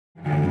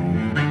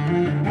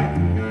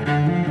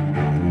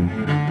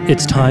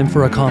It's time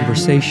for a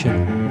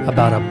conversation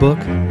about a book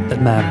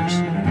that matters.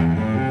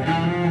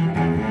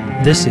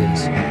 This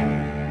is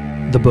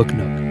The Book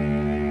Nook.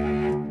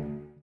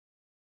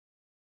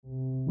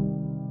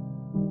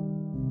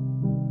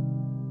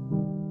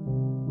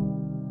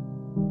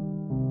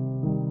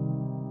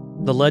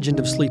 The Legend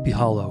of Sleepy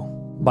Hollow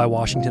by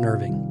Washington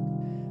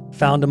Irving,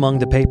 found among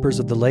the papers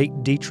of the late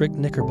Dietrich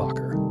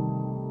Knickerbocker.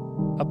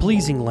 A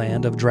pleasing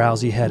land of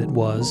drowsy head it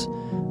was,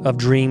 of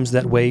dreams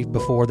that wave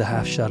before the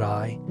half-shut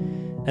eye,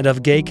 and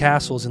of gay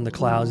castles in the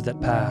clouds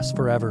that pass,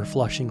 forever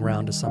flushing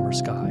round a summer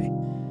sky.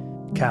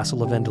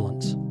 Castle of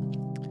Indolence.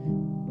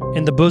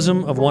 In the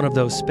bosom of one of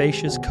those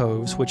spacious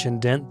coves which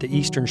indent the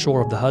eastern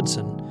shore of the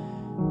Hudson,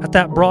 at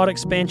that broad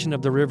expansion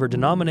of the river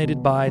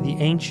denominated by the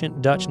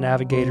ancient Dutch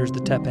navigators the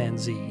Tappan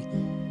Zee,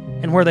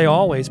 and where they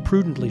always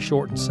prudently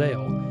shortened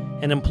sail,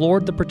 and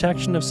implored the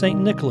protection of St.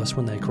 Nicholas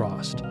when they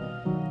crossed,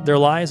 there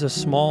lies a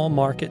small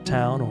market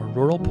town or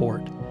rural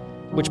port,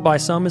 which by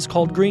some is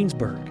called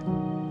Greensburg,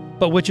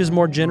 but which is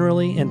more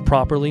generally and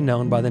properly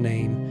known by the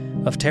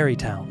name of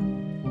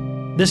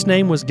Tarrytown. This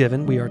name was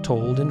given, we are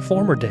told, in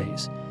former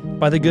days,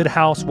 by the good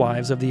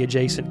housewives of the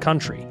adjacent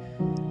country,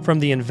 from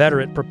the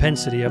inveterate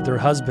propensity of their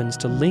husbands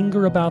to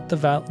linger about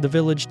the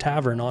village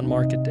tavern on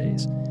market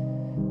days.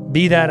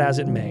 Be that as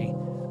it may,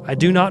 I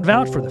do not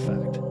vouch for the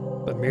fact,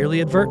 but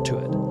merely advert to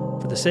it,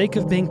 for the sake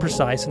of being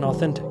precise and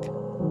authentic.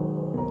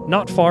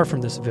 Not far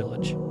from this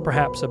village,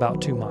 perhaps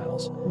about 2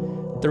 miles,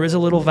 there is a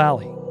little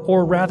valley,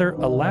 or rather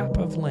a lap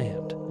of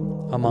land,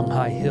 among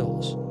high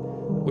hills,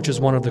 which is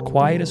one of the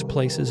quietest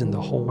places in the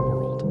whole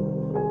world.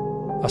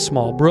 A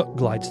small brook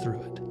glides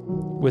through it,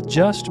 with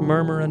just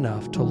murmur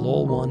enough to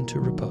lull one to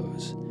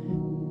repose,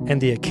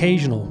 and the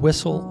occasional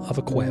whistle of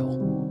a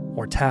quail,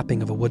 or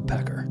tapping of a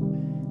woodpecker,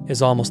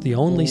 is almost the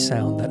only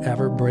sound that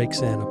ever breaks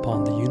in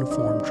upon the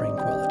uniform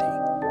tranquility.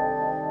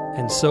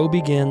 And so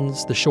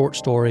begins the short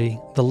story,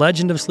 The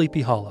Legend of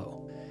Sleepy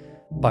Hollow,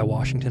 by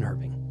Washington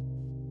Irving.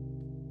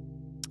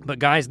 But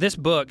guys, this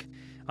book,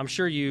 I'm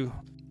sure you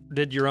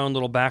did your own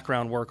little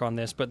background work on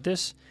this, but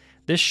this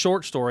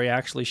short story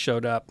actually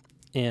showed up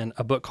in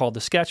a book called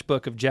The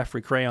Sketchbook of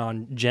Geoffrey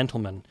Crayon,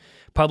 Gentleman,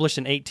 published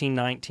in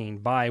 1819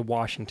 by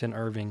Washington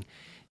Irving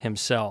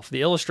himself.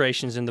 The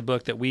illustrations in the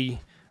book that we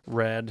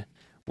read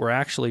were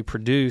actually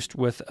produced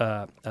with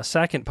a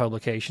second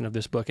publication of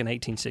this book in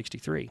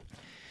 1863.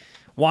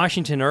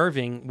 Washington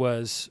Irving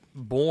was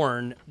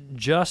born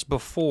just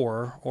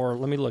before, or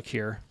let me look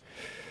here,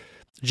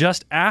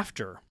 just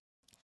after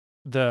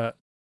the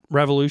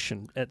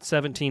Revolution at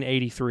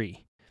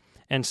 1783.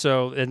 And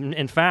so,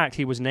 in fact,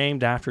 he was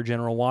named after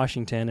General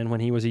Washington, and when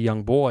he was a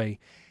young boy,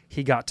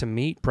 he got to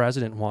meet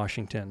President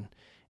Washington,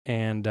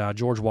 and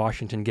George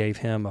Washington gave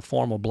him a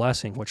formal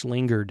blessing, which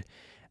lingered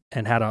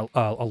and had a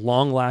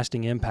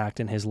long-lasting impact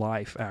in his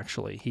life,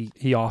 actually.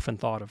 He often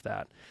thought of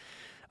that.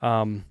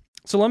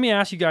 So let me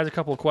ask you guys a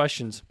couple of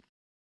questions.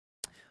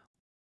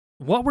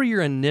 What were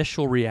your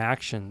initial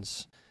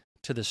reactions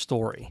to the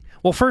story?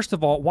 Well, first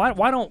of all,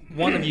 why don't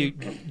one of you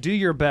do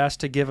your best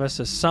to give us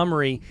a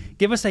summary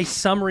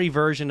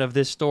version of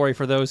this story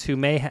for those who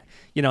may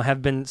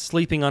have been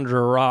sleeping under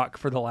a rock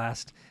for the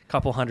last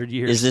couple hundred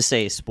years. Is this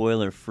a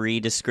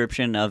spoiler-free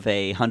description of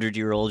a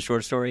 100-year-old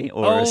short story?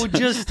 Or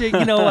just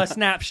a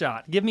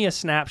snapshot. Give me a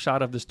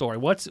snapshot of the story.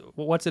 What's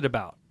it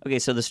about? Okay,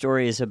 so the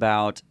story is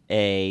about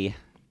a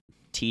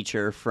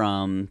teacher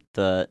from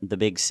the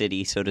big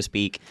city, so to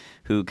speak,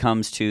 who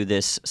comes to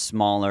this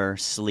smaller,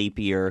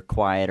 sleepier,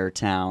 quieter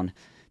town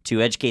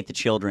to educate the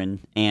children,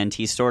 and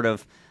he's sort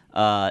of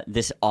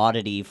this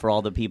oddity for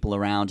all the people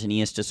around, and he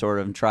has to sort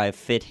of try to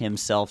fit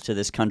himself to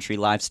this country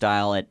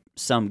lifestyle at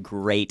some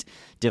great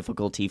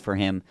difficulty for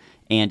him.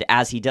 And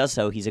as he does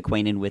so, he's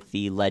acquainted with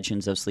the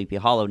legends of Sleepy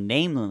Hollow,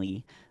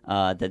 namely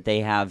that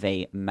they have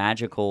a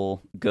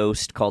magical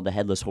ghost called the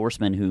Headless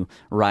Horseman who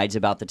rides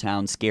about the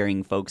town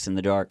scaring folks in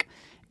the dark.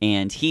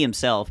 And he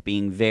himself,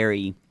 being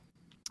very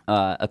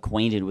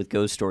acquainted with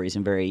ghost stories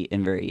and very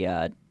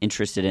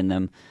interested in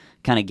them,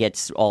 kind of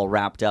gets all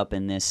wrapped up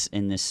in this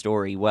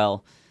story.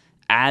 Well,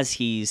 as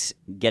he's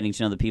getting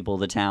to know the people of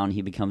the town,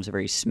 he becomes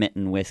very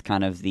smitten with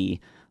kind of the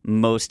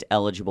most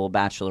eligible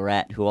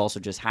bachelorette, who also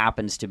just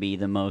happens to be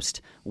the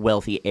most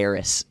wealthy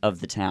heiress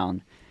of the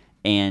town.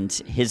 And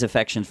his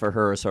affections for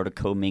her are sort of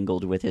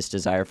commingled with his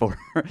desire for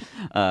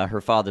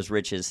her father's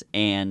riches.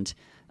 And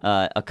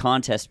a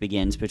contest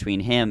begins between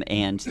him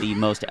and the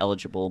most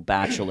eligible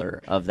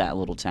bachelor of that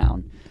little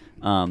town,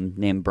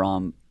 named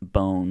Brom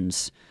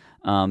Bones.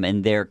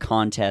 And their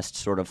contest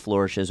sort of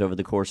flourishes over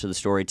the course of the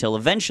story till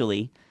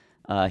eventually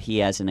he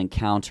has an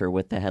encounter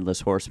with the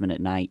Headless Horseman at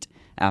night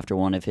after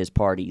one of his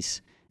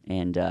parties.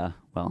 And,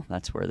 well,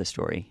 that's where the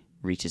story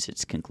reaches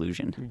its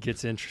conclusion. It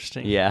gets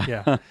interesting.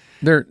 Yeah.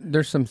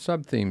 There's some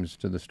sub-themes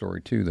to the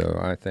story, too, though,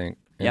 I think.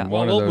 Yeah.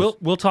 one of those,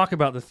 We'll talk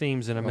about the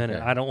themes in a minute.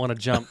 Okay. I don't want to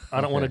jump.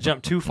 I don't want to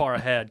jump too far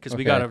ahead because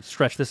we Okay. got to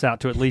stretch this out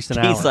to at least an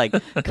hour. He's like,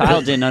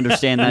 Kyle didn't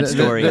understand that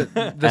story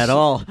at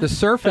all. The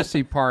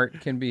surfacey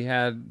part can be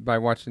had by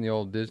watching the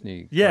old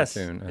Disney Yes,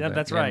 cartoon. yeah,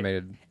 that's right.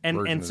 Animated and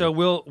version and of so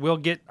it. we'll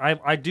get.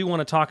 I do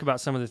want to talk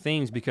about some of the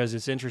themes because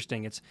it's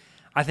interesting.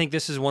 I think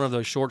this is one of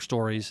those short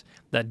stories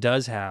that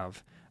does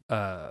have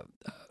a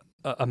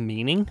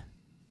meaning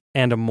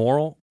and a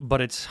moral,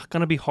 but it's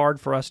going to be hard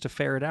for us to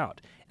ferret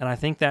out. And I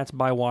think that's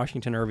by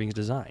Washington Irving's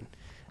design.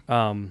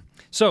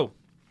 So,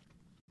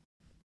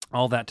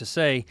 all that to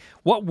say,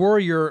 what were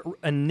your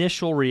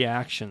initial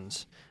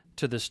reactions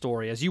to the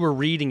story as you were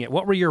reading it?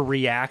 What were your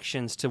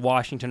reactions to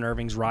Washington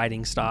Irving's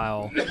writing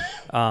style?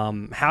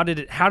 How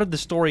did the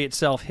story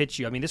itself hit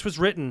you? I mean, this was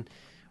written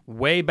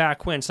way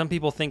back when. Some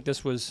people think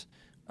this was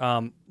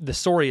the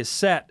story is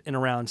set in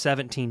around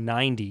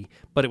 1790,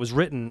 but it was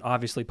written,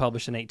 obviously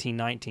published in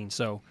 1819.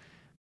 So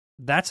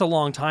that's a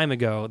long time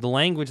ago. The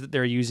language that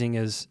they're using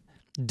is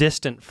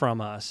distant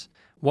from us.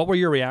 What were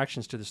your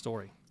reactions to the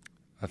story?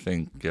 I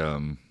think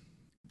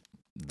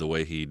the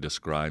way he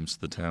describes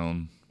the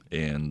town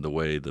and the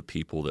way the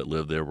people that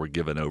live there were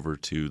given over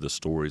to the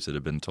stories that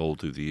have been told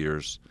through the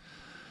years.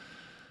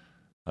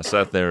 I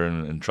sat there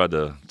and tried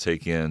to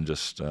take in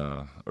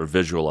or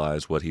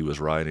visualize what he was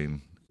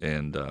writing.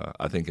 And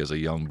I think as a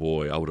young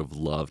boy, I would have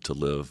loved to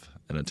live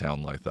in a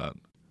town like that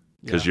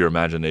because your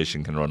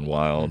imagination can run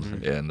wild.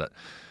 Mm-hmm.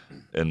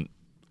 And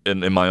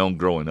in my own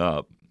growing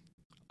up,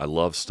 I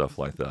love stuff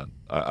like that.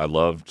 I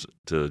loved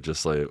to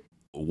just say,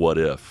 what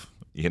if,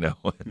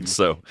 And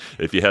so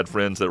if you had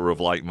friends that were of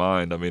like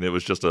mind, I mean, it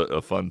was just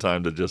a fun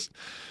time to just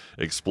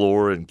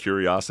explore, and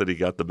curiosity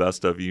got the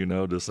best of you,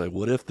 to say,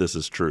 what if this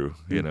is true,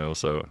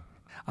 so...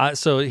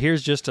 So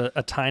here's just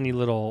a tiny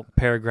little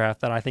paragraph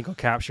that I think will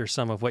capture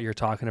some of what you're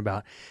talking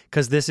about,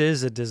 because this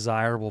is a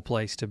desirable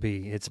place to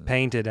be. It's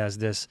painted as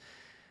this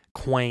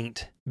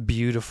quaint,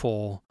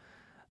 beautiful,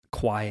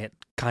 quiet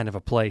kind of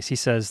a place.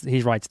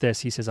 He writes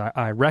this, he says,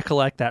 I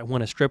recollect that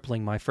when a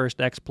stripling, my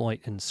first exploit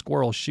in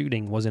squirrel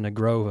shooting was in a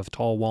grove of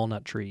tall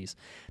walnut trees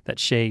that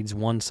shades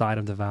one side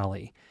of the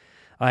valley.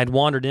 I had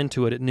wandered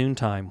into it at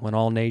noontime when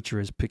all nature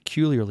is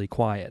peculiarly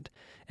quiet,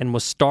 and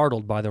was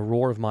startled by the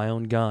roar of my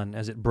own gun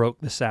as it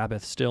broke the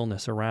Sabbath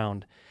stillness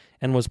around,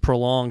 and was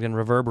prolonged and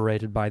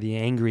reverberated by the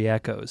angry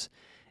echoes.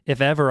 If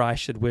ever I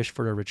should wish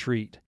for a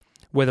retreat,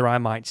 whither I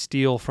might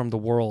steal from the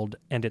world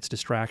and its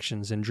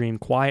distractions and dream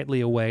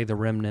quietly away the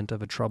remnant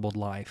of a troubled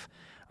life,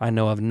 I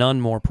know of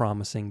none more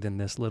promising than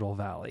this little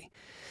valley.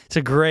 It's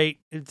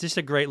just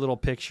a great little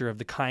picture of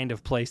the kind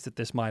of place that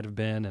this might have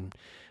been. And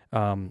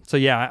so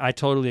I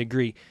totally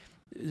agree.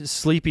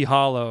 Sleepy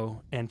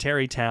Hollow and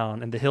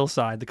Tarrytown and the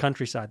hillside, the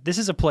countryside, this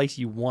is a place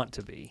you want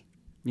to be.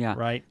 Yeah.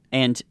 Right?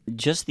 And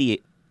just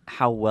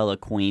how well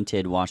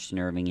acquainted Washington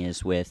Irving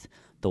is with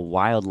the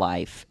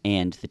wildlife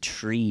and the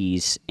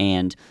trees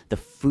and the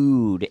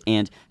food,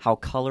 and how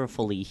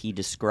colorfully he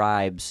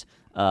describes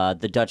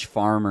the Dutch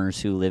farmers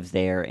who live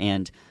there,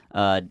 and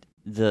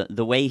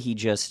the way he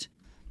just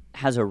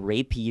has a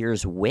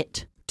rapier's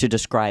wit to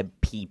describe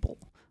people.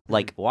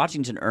 Like,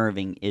 Washington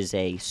Irving is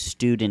a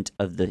student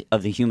of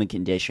the human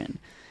condition.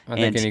 I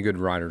think any good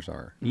writers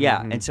are.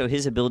 Yeah, and so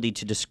his ability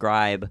to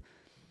describe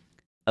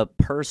a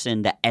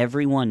person that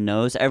everyone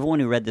knows,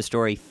 everyone who read the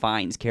story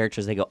finds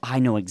characters, they go, I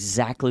know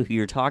exactly who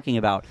you're talking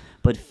about,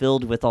 but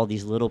filled with all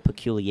these little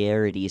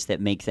peculiarities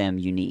that make them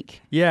unique.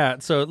 Yeah,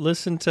 so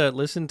listen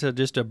to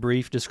just a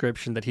brief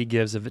description that he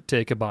gives of it to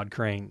Ichabod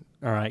Crane.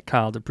 All right,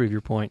 Kyle, to prove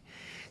your point.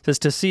 It says,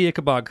 to see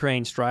Ichabod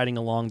Crane striding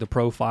along the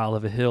profile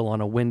of a hill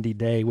on a windy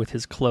day with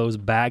his clothes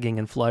bagging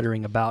and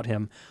fluttering about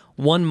him,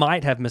 one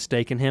might have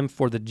mistaken him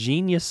for the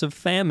genius of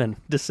famine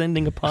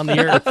descending upon the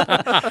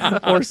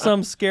earth, or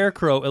some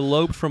scarecrow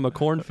eloped from a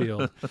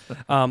cornfield.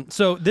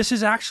 So this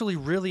is actually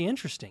really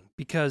interesting,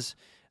 because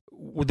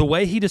the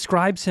way he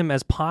describes him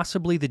as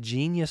possibly the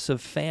genius of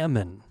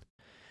famine,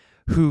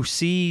 who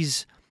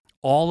sees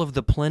all of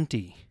the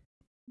plenty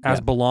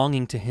as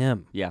belonging to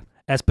him,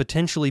 as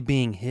potentially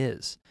being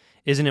his,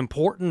 is an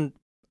important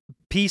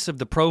piece of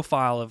the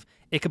profile of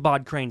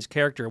Ichabod Crane's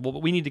character. Well,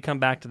 but we need to come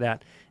back to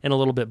that in a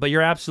little bit. But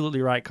you're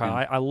absolutely right,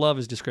 Kyle. I love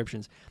his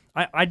descriptions.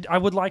 I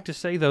would like to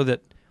say, though,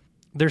 that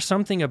there's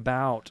something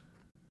about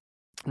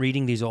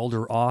reading these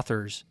older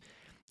authors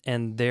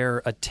and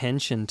their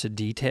attention to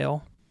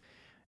detail.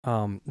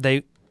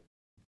 They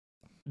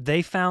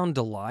found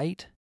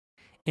delight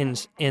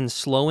in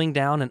slowing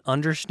down and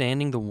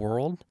understanding the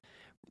world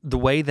the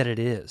way that it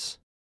is.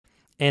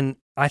 And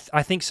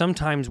I think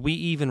sometimes we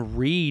even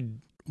read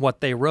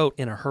what they wrote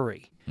in a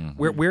hurry.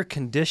 Mm-hmm. We're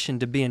conditioned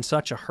to be in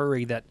such a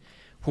hurry that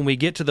when we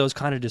get to those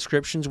kind of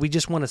descriptions, we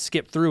just want to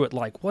skip through it.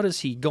 Like, what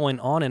is he going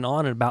on and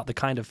on about the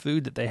kind of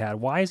food that they had?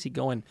 Why is he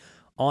going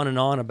on and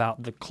on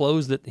about the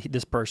clothes that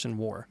this person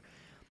wore?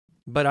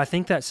 But I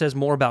think that says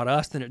more about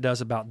us than it does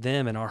about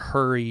them and our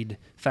hurried,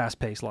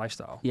 fast-paced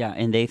lifestyle. Yeah,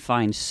 and he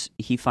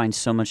finds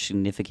so much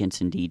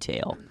significance in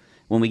detail.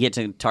 When we get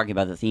to talking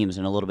about the themes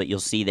in a little bit, you'll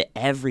see that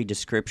every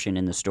description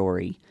in the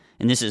story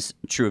and this is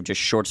true of just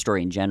short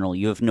story in general,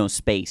 you have no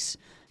space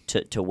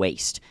to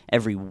waste.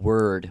 Every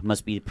word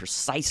must be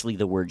precisely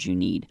the words you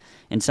need.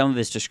 And some of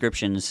his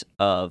descriptions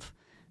of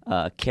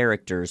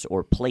characters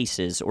or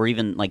places, or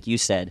even, like you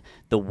said,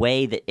 the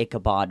way that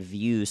Ichabod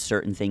views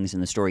certain things in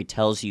the story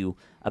tells you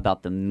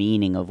about the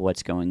meaning of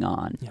what's going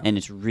on. Yeah. And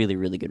it's really,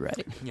 really good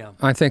writing. Yeah.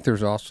 I think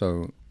there's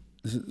also,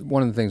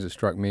 one of the things that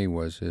struck me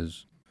was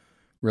his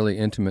really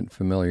intimate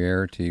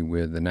familiarity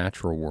with the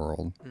natural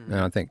world. And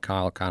I think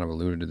Kyle kind of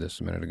alluded to this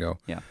a minute ago.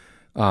 Yeah.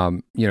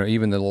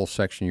 Even the little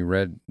section you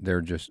read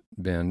there, just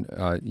Ben,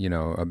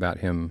 about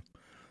him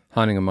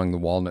hunting among the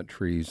walnut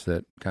trees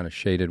that kind of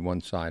shaded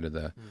one side of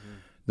the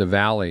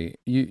valley.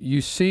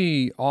 You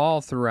see all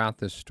throughout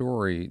this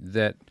story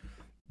that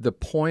the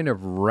point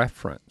of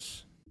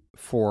reference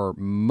for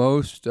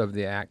most of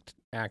the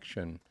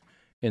action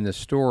in the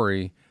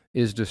story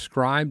is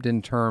described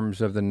in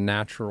terms of the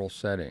natural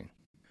setting.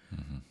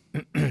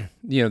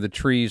 The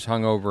trees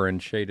hung over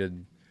and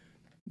shaded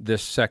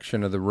this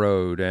section of the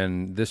road,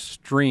 and this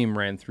stream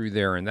ran through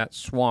there, and that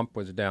swamp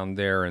was down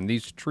there, and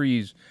these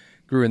trees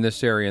grew in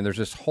this area, and there's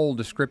this whole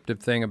descriptive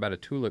thing about a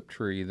tulip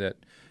tree that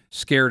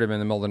scared him in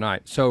the middle of the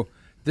night. So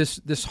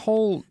this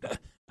whole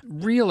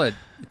real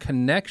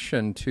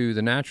connection to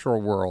the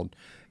natural world,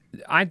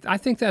 I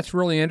think that's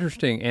really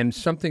interesting and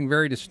something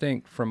very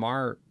distinct from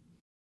our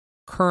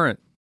current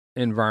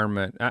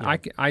environment. Yeah.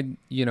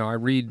 I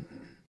read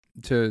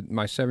to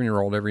my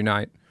 7-year-old every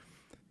night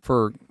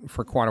for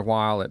quite a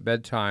while at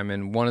bedtime,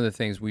 and one of the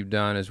things we've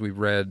done is we've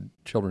read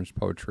children's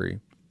poetry,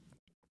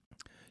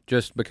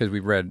 just because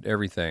we've read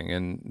everything,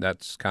 and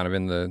that's kind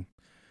of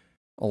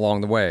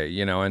along the way,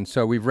 and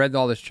so we've read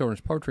all this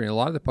children's poetry, and a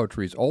lot of the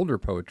poetry is older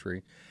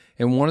poetry,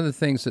 and one of the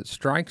things that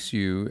strikes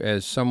you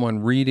as someone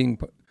reading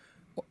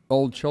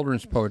old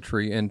children's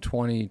poetry in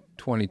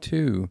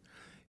 2022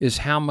 is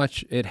how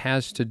much it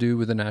has to do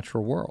with the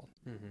natural world.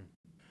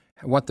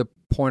 What the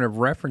point of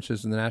reference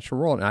is in the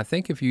natural world. And I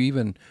think if you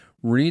even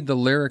read the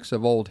lyrics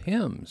of old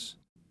hymns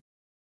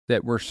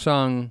that were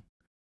sung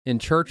in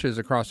churches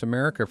across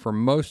America for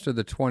most of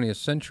the 20th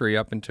century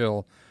up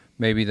until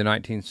maybe the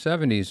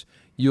 1970s,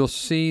 you'll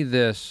see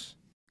this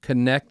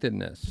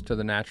connectedness to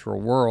the natural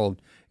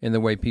world in the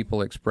way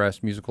people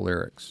express musical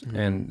lyrics.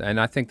 And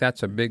I think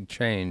that's a big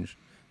change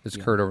that's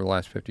occurred over the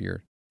last 50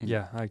 years.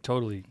 Yeah, I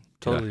totally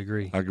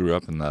agree. I grew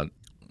up in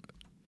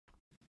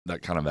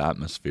that kind of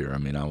atmosphere. I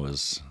mean, I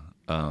was...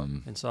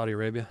 in Saudi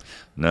Arabia?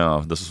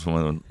 No, this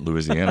was in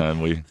Louisiana,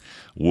 and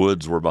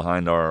woods were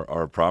behind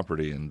our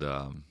property, and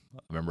I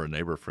remember a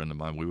neighbor friend of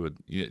mine,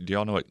 do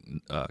y'all know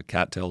what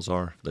cattails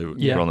are? They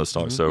were on the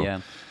stalk,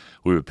 so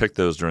we would pick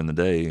those during the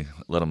day,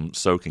 let them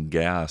soak in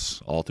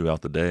gas all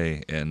throughout the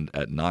day, and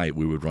at night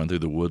we would run through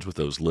the woods with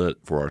those lit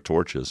for our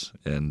torches,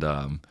 and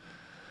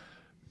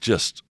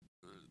just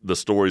the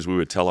stories we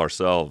would tell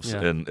ourselves,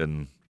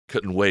 and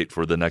couldn't wait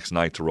for the next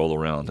night to roll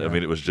around. Yeah, I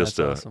mean, it was just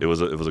awesome. It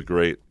was a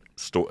great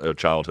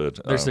childhood.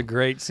 There's a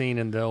great scene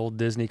in the old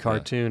Disney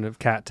cartoon of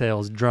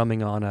cattails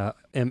drumming on a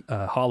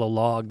hollow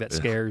log that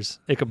scares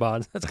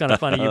Ichabod. That's kind of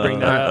funny you bring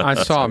that up. I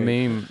saw a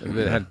meme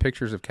that had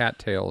pictures of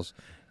cattails,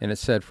 and it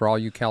said, "For all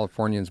you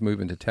Californians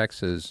moving to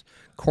Texas,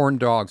 corn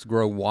dogs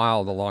grow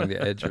wild along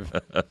the edge of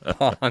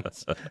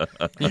ponds."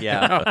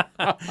 Yeah.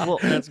 Well,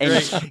 that's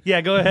great.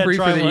 Yeah, go ahead. Free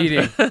try for the one.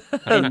 eating.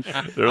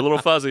 They're a little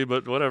fuzzy,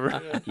 but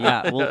whatever.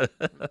 Yeah. Well,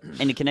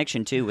 and in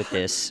connection too with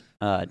this,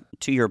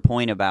 to your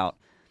point about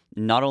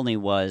not only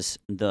was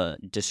the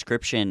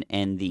description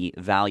and the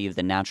value of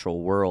the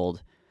natural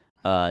world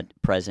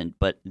present,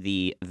 but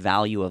the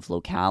value of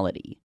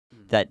locality,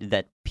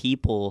 that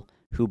people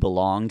who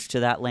belonged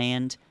to that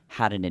land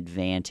had an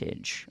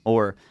advantage,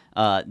 or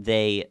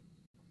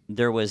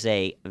there was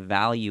a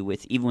value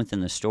even within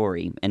the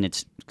story, and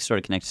it's sort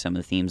of connected to some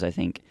of the themes, I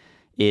think,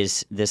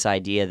 is this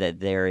idea that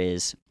there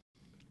is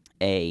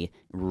a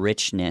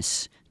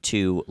richness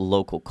to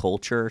local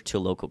culture, to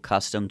local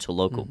custom, to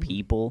local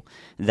people,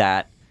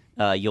 that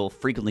you'll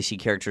frequently see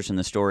characters in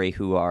the story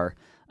who are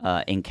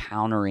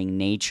encountering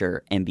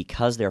nature, and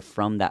because they're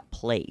from that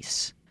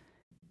place,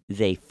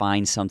 they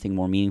find something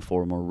more meaningful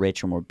or more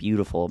rich or more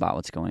beautiful about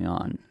what's going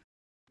on,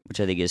 which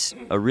I think is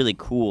a really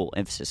cool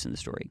emphasis in the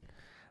story.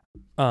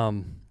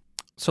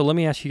 So let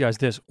me ask you guys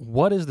this: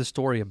 what is the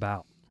story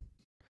about?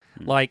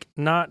 Like,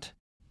 not.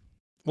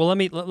 Well,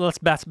 let's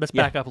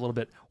back up a little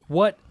bit.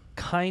 What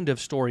kind of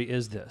story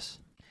is this?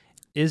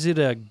 Is it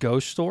a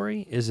ghost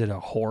story? Is it a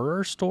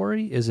horror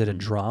story? Is it a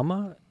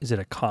drama? Is it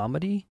a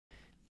comedy?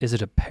 Is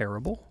it a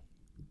parable?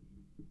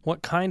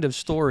 What kind of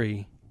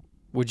story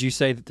would you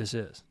say that this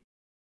is?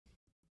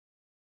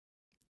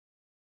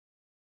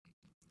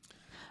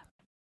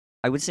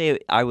 I would say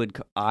I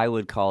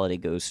would call it a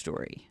ghost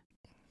story.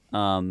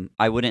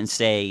 I wouldn't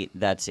say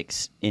that's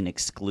an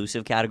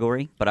exclusive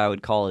category, but I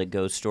would call it a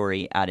ghost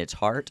story at its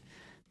heart,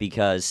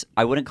 because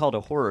I wouldn't call it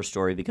a horror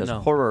story, because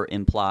horror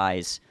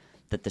implies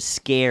that the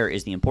scare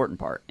is the important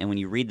part. And when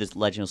you read this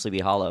Legend of Sleepy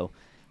Hollow,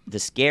 the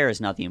scare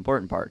is not the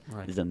important part.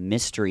 Right. The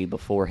mystery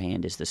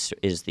beforehand is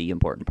the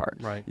important part.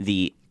 Right.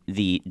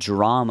 The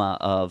drama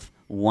of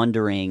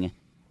wondering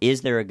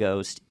Is there a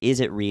ghost? Is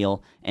it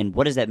real? And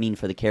what does that mean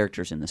for the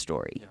characters in the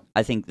story? Yeah.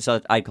 I think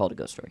so. I'd call it a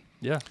ghost story.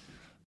 Yeah.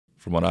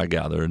 From what I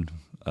gathered,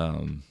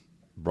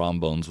 Brom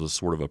Bones was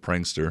sort of a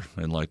prankster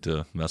and liked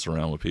to mess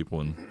around with people,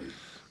 and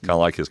kind of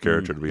like his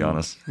character, to be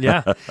honest.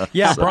 Yeah.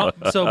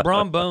 So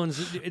Brom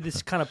Bones,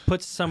 this kind of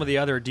puts some of the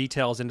other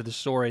details into the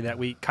story that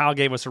Kyle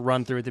gave us a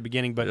run through at the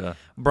beginning, but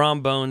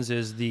Brom Bones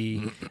is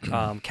the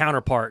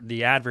counterpart,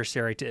 the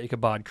adversary to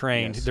Ichabod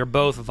Crane. Yes. They're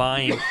both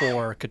vying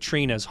for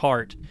Katrina's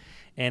heart.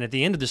 And at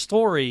the end of the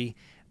story,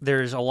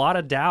 there's a lot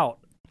of doubt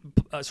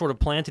sort of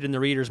planted in the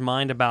reader's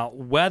mind about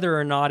whether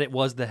or not it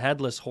was the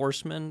Headless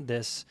Horseman,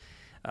 this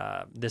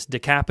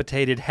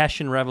decapitated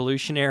Hessian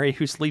revolutionary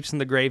who sleeps in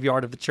the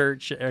graveyard of the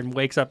church and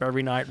wakes up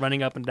every night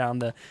running up and down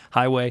the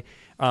highway,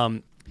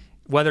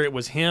 whether it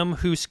was him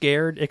who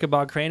scared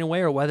Ichabod Crane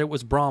away or whether it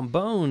was Brom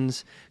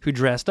Bones who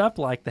dressed up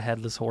like the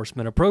Headless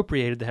Horseman,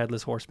 appropriated the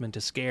Headless Horseman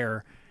to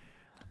scare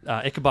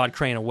Ichabod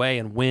Crane away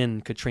and win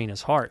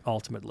Katrina's heart,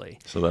 ultimately.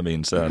 So that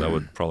being said, I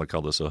would probably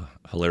call this a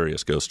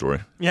hilarious ghost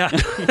story. Yeah.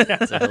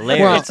 It's a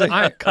hilarious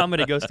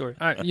comedy ghost story.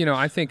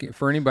 I think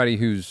for anybody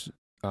who's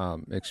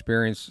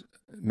experienced,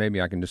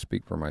 maybe I can just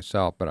speak for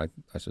myself, but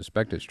I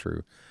suspect it's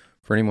true.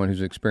 For anyone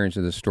whose experience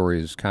of this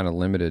story is kind of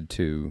limited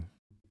to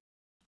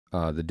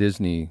the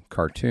Disney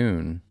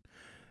cartoon,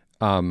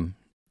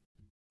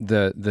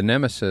 the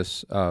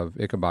nemesis of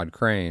Ichabod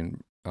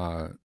Crane,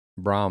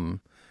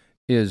 Brom,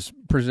 is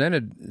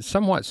presented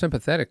somewhat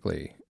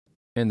sympathetically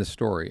in the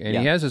story, and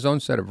he has his own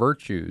set of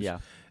virtues. Yeah.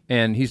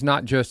 And he's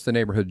not just the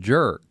neighborhood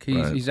jerk.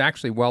 He's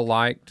actually well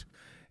liked.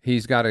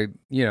 He's got a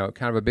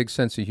kind of a big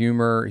sense of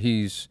humor.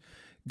 He's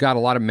got a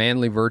lot of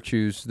manly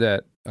virtues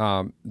that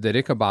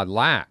Ichabod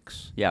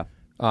lacks. Yeah.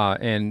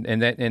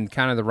 And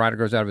kind of the writer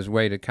goes out of his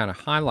way to kind of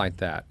highlight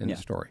that in the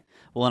story.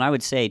 Well, and I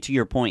would say, to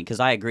your point, because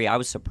I agree, I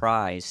was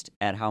surprised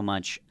at how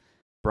much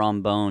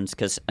Brom Bones,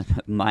 because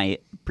my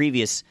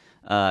previous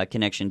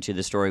connection to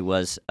the story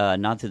was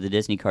not through the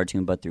Disney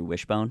cartoon, but through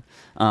Wishbone,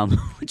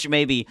 which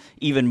may be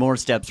even more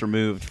steps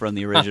removed from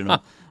the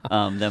original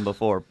than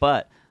before.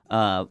 But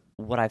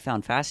what I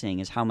found fascinating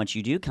is how much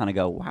you do kind of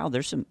go, wow,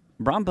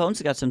 Brom Bones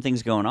has got some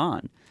things going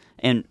on.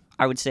 And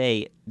I would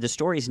say the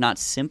story is not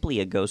simply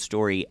a ghost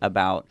story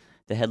about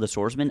the Headless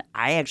Horseman.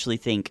 I actually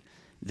think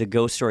the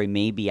ghost story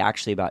may be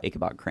actually about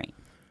Ichabod Crane.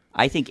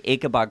 I think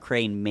Ichabod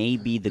Crane may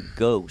be the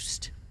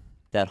ghost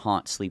that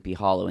haunts Sleepy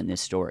Hollow in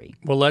this story.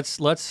 Well, let's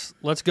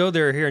go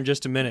there here in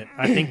just a minute.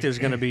 I think there's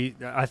going to be.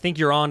 I think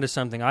you're on to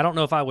something. I don't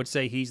know if I would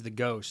say he's the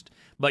ghost,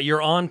 but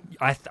you're on.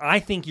 I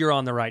think you're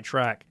on the right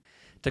track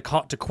to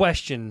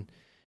question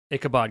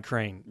Ichabod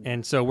Crane,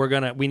 and so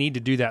we need to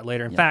do that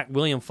later. In fact,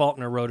 William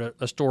Faulkner wrote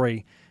a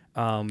story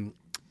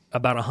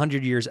about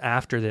 100 years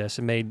after this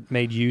and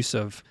made use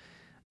of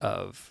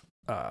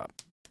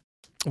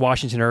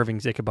Washington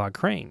Irving's Ichabod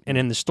Crane. And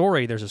in the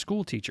story, there's a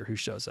school teacher who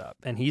shows up,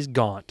 and he's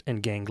gaunt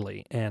and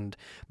gangly,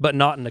 but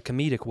not in a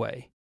comedic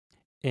way,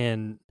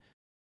 in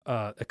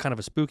a kind of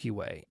a spooky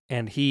way.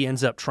 And he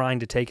ends up trying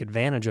to take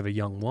advantage of a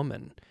young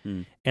woman.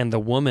 And the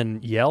woman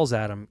yells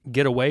at him,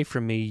 "Get away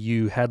from me,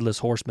 you Headless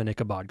Horseman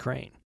Ichabod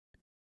Crane."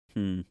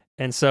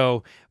 And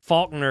so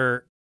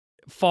Faulkner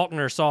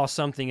saw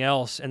something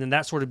else, and then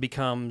that sort of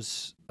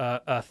becomes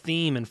a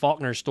theme in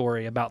Faulkner's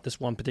story about this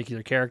one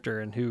particular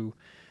character and who...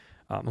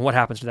 and what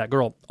happens to that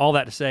girl. All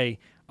that to say,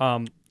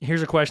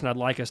 here's a question I'd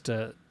like us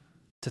to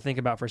think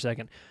about for a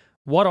second.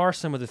 What are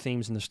some of the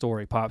themes in the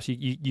story, Pops?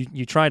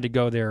 You tried to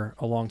go there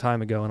a long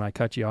time ago, and I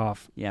cut you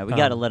off. Yeah, we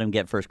got to let him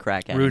get first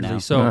crack at rudely. it now.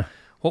 So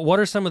what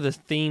are some of the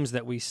themes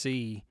that we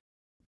see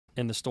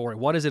in the story?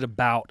 What is it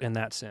about in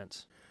that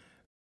sense?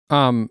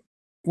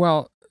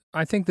 Well,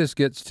 I think this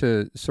gets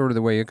to sort of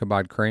the way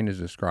Ichabod Crane is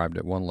described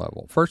at one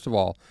level. First of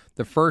all,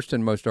 the first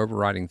and most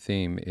overriding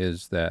theme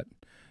is that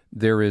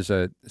there is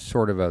a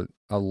sort of a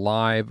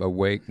live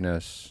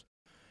awakeness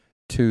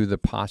to the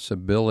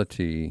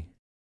possibility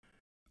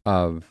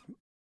of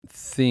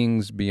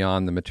things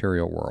beyond the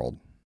material world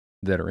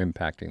that are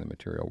impacting the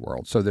material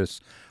world. So this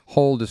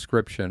whole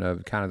description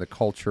of kind of the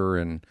culture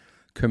and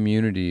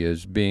community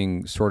as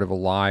being sort of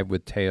alive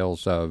with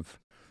tales of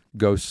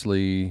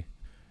ghostly,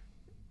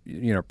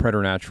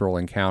 preternatural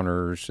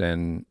encounters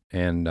and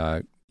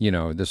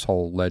this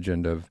whole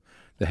legend of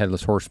the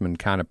Headless Horseman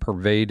kind of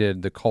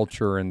pervaded the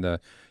culture and the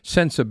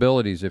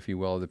sensibilities, if you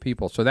will, of the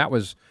people. So that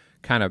was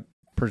kind of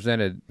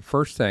presented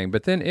first thing.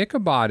 But then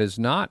Ichabod is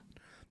not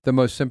the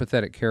most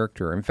sympathetic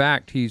character. In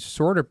fact, he's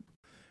sort of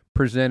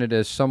presented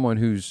as someone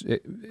who's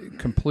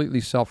completely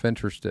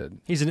self-interested.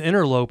 He's an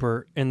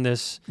interloper in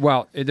this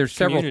Well, there's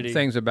several community.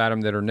 things about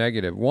him that are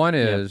negative. One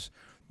is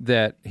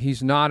that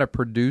he's not a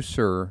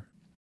producer,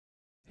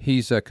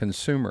 he's a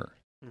consumer.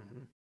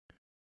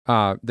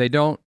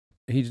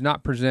 He's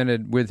not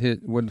presented with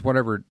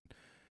whatever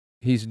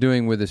he's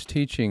doing with his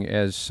teaching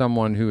as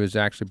someone who is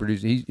actually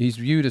producing. He's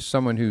viewed as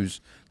someone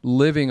who's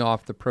living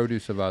off the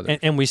produce of others.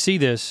 And we see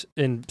this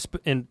in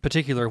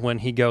particular when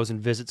he goes and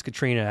visits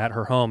Katrina at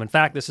her home. In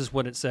fact, this is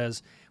what it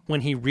says.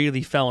 When he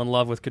really fell in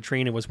love with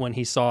Katrina was when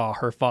he saw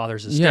her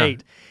father's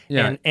estate.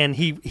 Yeah. And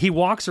he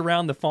walks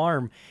around the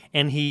farm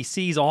and he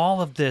sees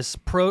all of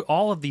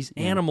these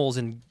animals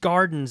and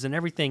gardens and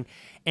everything.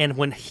 And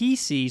when he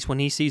sees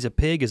a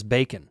pig as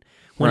bacon,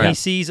 when he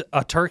sees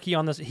a turkey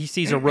he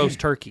sees a roast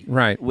turkey.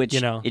 Right. Which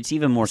it's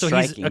even more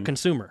striking. He's a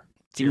consumer.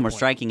 It's even more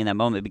striking in that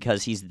moment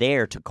because he's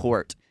there to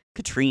court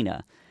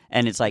Katrina.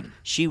 And it's like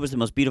she was the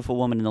most beautiful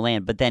woman in the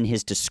land, but then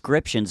his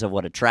descriptions of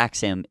what attracts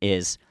him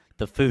is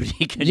the food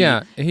he could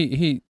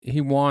eat.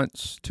 He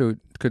wants to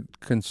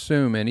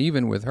consume, and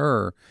even with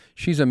her,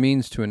 she's a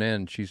means to an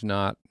end. She's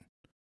not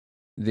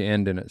the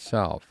end in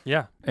itself.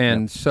 Yeah.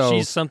 And so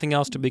she's something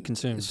else to be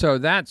consumed. So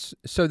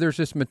there's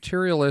this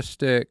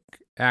materialistic,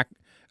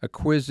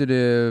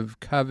 acquisitive,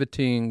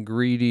 coveting,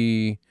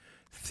 greedy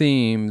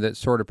theme that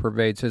sort of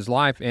pervades his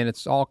life, and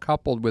it's all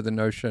coupled with the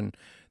notion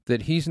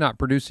that he's not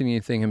producing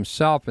anything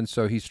himself, and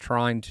so he's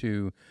trying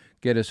to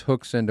get his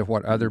hooks into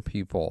what other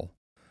people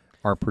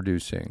are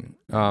producing.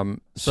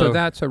 So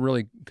that's a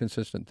really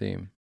consistent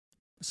theme.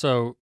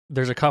 So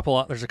there's a couple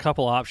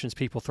options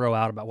people throw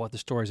out about what the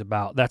story's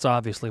about. That's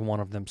obviously one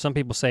of them. Some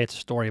people say it's a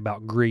story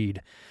about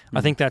greed.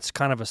 I think that's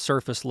kind of a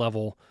surface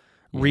level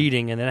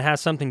reading, and it has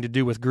something to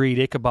do with greed.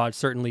 Ichabod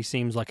certainly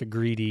seems like a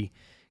greedy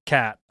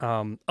cat,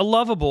 a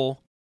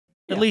lovable,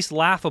 at least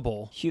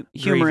laughable,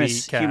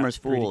 humorous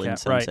fool cat, in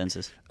some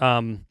senses.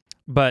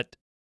 But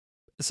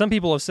some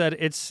people have said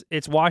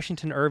it's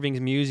Washington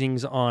Irving's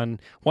musings on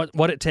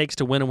what it takes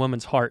to win a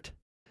woman's heart.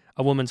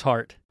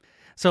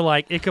 So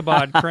like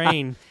Ichabod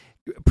Crane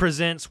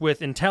presents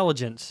with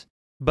intelligence,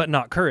 but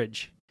not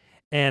courage.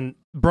 And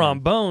Brom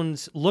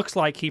Bones looks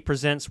like he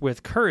presents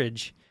with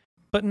courage,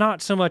 but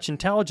not so much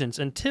intelligence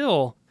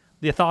until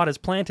the thought is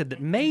planted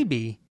that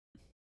maybe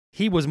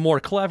he was more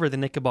clever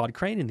than Ichabod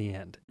Crane in the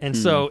end. And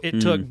so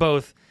it took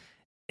both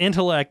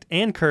intellect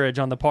and courage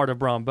on the part of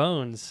Brom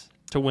Bones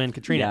to win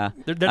Katrina.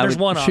 Yeah. There's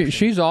one option.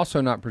 She's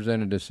also not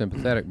presented as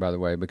sympathetic, by the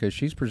way, because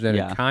she's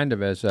presented kind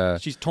of as a...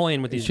 She's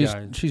toying with these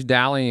guys. She's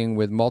dallying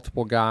with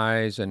multiple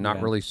guys and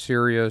not really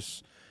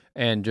serious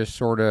and just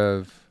sort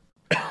of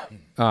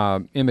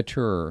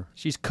immature.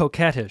 She's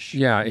coquettish.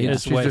 Yeah,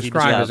 she's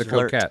described as a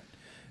coquette.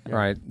 Yeah.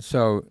 Right.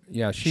 So,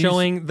 she's...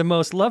 showing the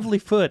most lovely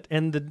foot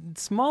and the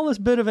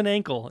smallest bit of an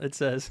ankle, it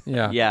says.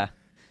 Yeah. Yeah.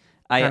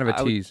 Kind of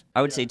a tease.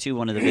 I would say, too,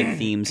 one of the big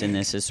themes in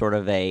this is sort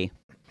of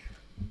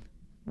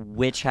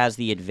which has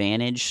the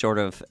advantage, sort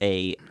of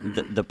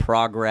the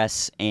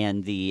progress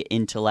and the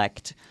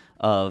intellect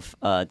of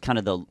kind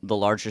of the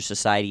larger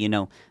society.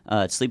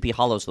 Sleepy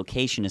Hollow's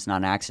location is not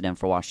an accident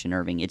for Washington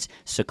Irving. It's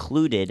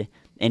secluded,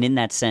 and in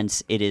that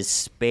sense, it is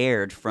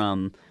spared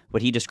from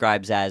what he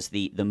describes as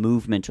the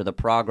movement or the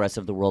progress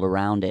of the world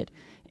around it.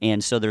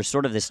 And so there's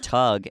sort of this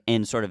tug,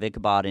 and sort of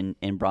Ichabod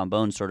and Brom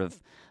Bones sort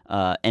of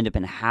end up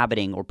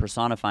inhabiting or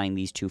personifying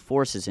these two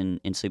forces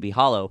in Sleepy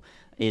Hollow,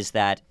 is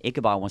that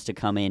Ichabod wants to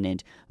come in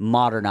and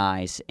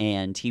modernize,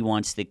 and he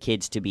wants the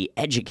kids to be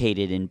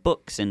educated in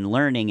books and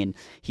learning, and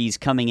he's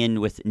coming in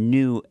with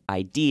new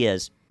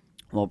ideas,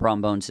 while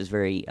Brom Bones is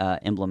very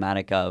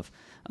emblematic of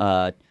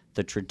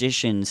the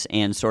traditions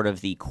and sort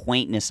of the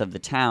quaintness of the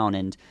town,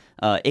 and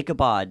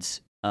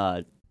Ichabod's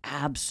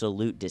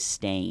absolute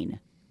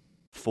disdain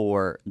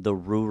for the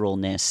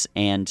ruralness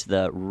and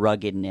the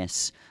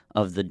ruggedness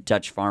of the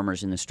Dutch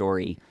farmers in the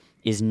story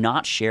is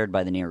not shared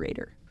by the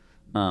narrator.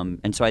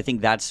 And so I think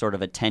that's sort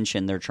of a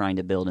tension they're trying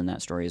to build in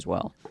that story as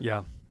well.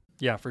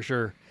 Yeah, for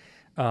sure.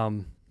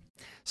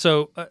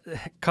 So a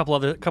couple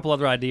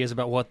other ideas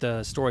about what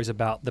the story's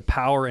about: the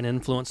power and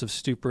influence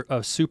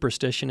of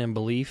superstition and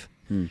belief.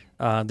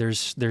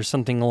 There's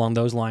something along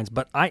those lines,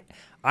 but I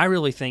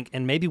really think,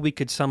 and maybe we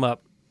could sum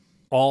up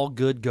all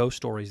good ghost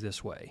stories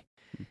this way: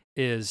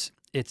 is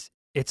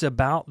it's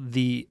about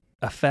the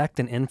effect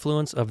and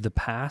influence of the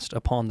past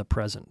upon the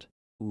present.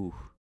 Ooh.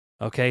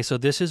 Okay, so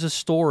this is a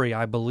story,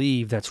 I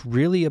believe, that's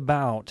really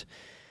about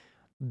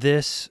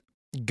this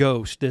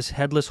ghost, this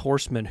headless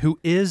horseman, who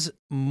is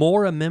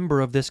more a member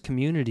of this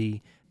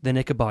community than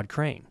Ichabod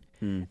Crane.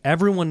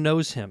 Everyone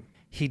knows him.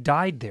 He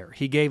died there.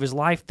 He gave his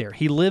life there.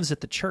 He lives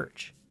at the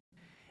church.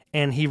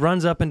 And he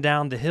runs up and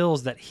down the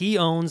hills that he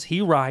owns.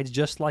 He rides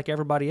just like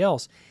everybody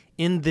else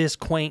in this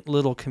quaint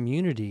little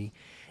community.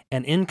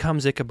 And in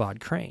comes Ichabod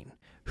Crane,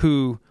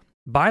 who,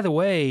 by the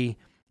way,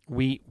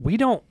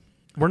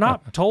 we're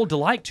not told to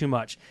like too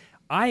much.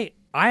 I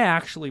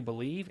actually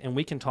believe, and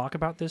we can talk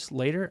about this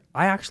later,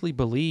 I actually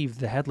believe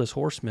the Headless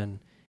Horseman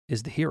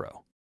is the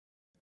hero.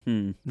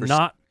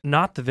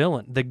 Not the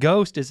villain. The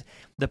ghost is,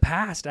 the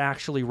past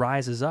actually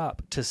rises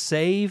up to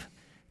save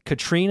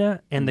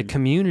Katrina and the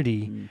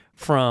community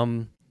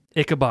from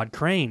Ichabod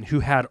Crane,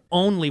 who had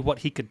only what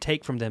he could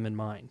take from them in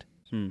mind.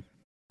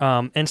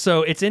 And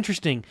so it's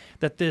interesting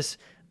that this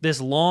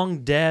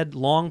long dead,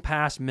 long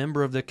past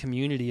member of the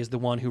community is the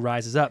one who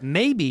rises up.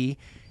 Maybe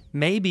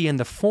may be in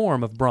the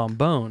form of Brom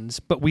Bones,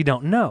 but we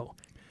don't know.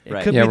 It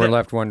Right. could Yeah, be we're that,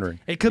 left wondering.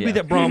 It could be Yeah.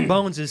 that Brom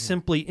Bones is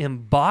simply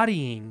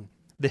embodying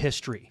the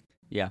history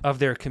Yeah. of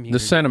their community.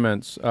 The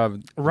sentiments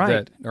of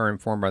Right. that are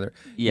informed by their.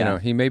 You Yeah. know,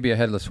 he may be a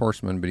headless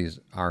horseman, but he's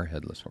our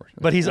headless horseman.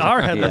 But he's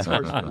our headless Yeah.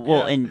 horseman.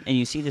 Well, and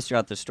you see this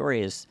throughout the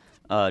story is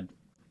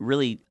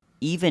really,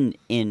 even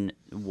in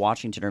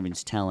Washington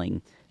Irving's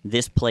telling,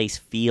 this place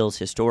feels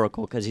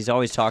historical because he's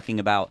always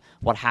talking about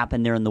what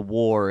happened there in the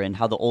war and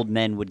how the old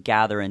men would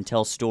gather and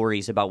tell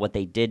stories about what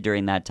they did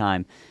during that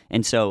time.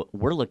 And so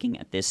we're looking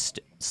at this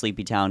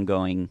sleepy town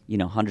going,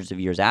 hundreds of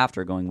years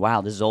after, going,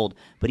 wow, this is old.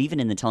 But even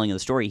in the telling of the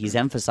story, he's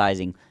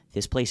emphasizing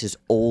this place is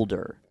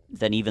older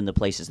than even the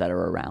places that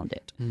are around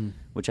it,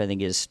 which I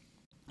think is,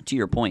 to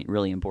your point,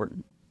 really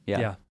important.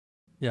 Yeah.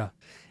 Yeah.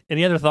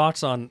 Any other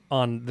thoughts on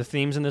the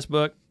themes in this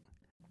book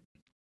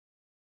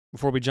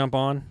before we jump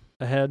on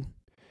ahead?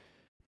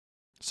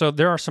 So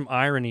there are some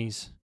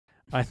ironies,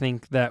 I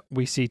think, that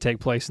we see take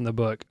place in the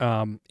book.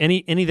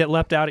 Any that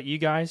leapt out at you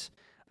guys?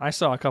 I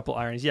saw a couple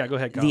ironies. Yeah, go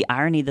ahead, Kyle. The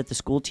irony that the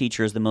school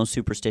teacher is the most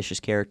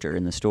superstitious character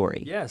in the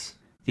story. Yes.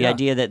 The Yeah.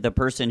 idea that the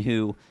person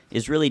who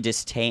is really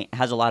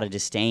has a lot of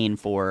disdain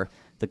for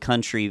the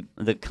country,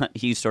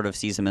 he sort of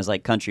sees him as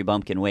like country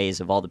bumpkin ways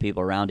of all the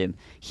people around him.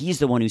 He's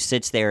the one who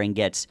sits there and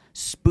gets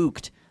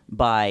spooked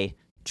by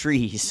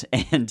trees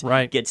and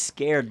Right. gets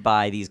scared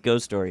by these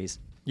ghost stories.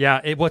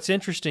 Yeah, what's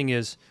interesting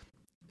is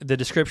the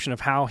description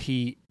of how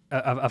he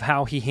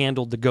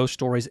handled the ghost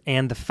stories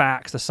and the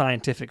facts, the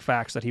scientific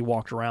facts that he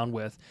walked around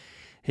with.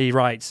 He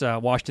writes,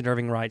 Washington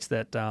Irving writes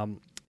that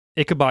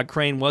Ichabod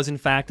Crane was in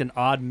fact an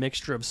odd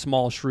mixture of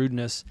small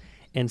shrewdness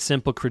and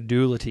simple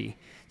credulity.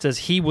 It says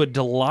he would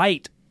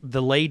delight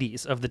the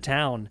ladies of the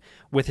town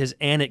with his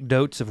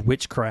anecdotes of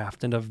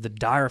witchcraft and of the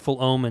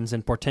direful omens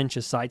and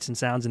portentous sights and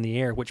sounds in the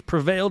air which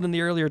prevailed in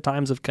the earlier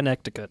times of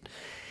Connecticut,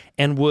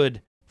 and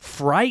would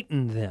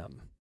frighten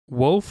them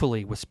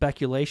woefully with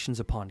speculations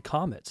upon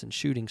comets and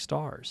shooting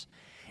stars,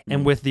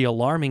 and with the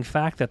alarming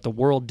fact that the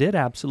world did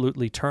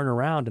absolutely turn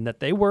around and that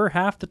they were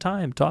half the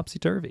time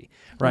topsy-turvy,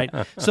 right?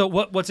 So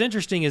what's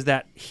interesting is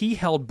that he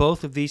held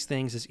both of these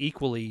things as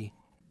equally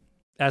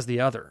as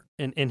the other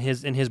in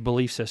his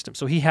belief system.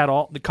 So he had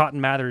all the Cotton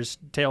Mather's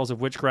tales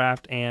of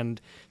witchcraft and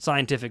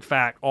scientific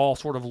fact all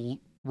sort of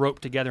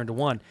roped together into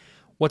one.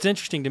 What's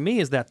interesting to me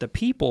is that the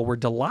people were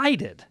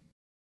delighted,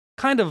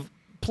 kind of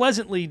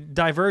pleasantly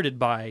diverted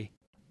by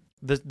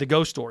the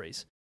ghost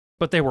stories,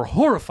 but they were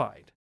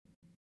horrified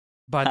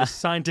by the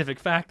scientific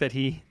fact that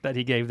he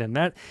gave them.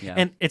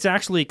 And it's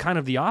actually kind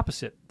of the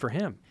opposite for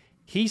him.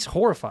 He's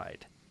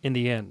horrified in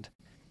the end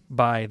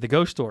by the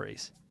ghost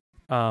stories,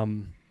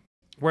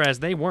 whereas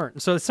they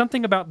weren't. So it's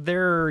something about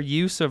their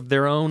use of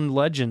their own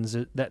legends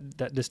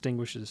that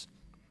distinguishes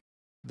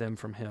them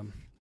from him.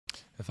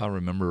 If I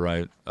remember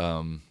right,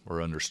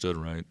 or understood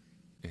right,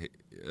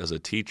 as a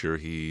teacher,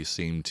 he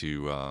seemed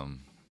to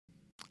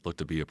look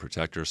to be a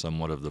protector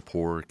somewhat of the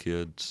poor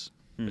kids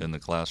in the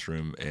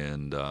classroom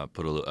and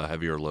put a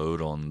heavier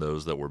load on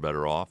those that were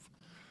better off.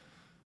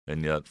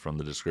 And yet, from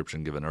the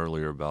description given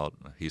earlier about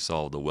he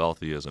saw the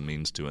wealthy as a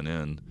means to an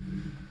end,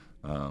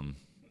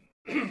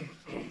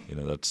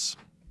 that's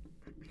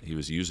he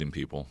was using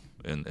people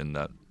in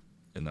that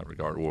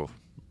regard, or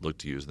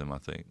looked to use them, I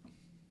think.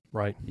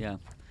 Right. Yeah.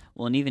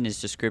 Well, and even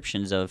his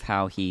descriptions of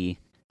how he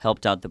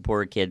helped out the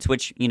poor kids,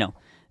 which,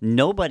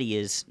 nobody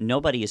is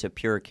a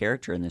pure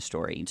character in this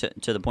story,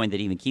 to the point that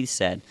even Keith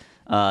said,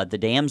 the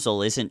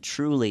damsel isn't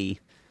truly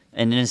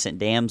an innocent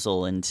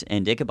damsel, and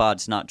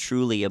Ichabod's not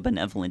truly a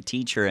benevolent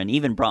teacher, and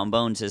even Brom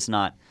Bones is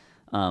not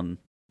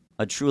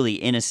a truly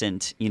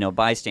innocent,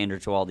 bystander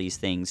to all these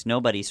things.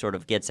 Nobody sort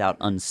of gets out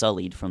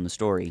unsullied from the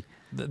story.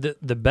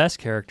 The best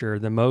character,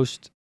 the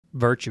most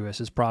virtuous,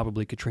 is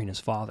probably Katrina's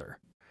father,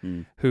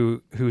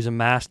 who's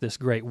amassed this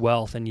great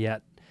wealth and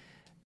yet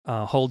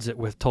holds it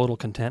with total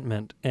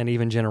contentment and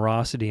even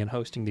generosity in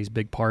hosting these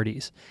big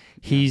parties.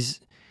 He's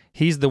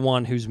the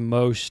one who's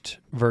most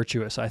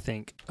virtuous, I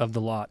think, of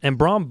the lot. And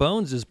Brom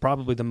Bones is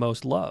probably the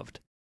most loved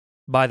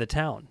by the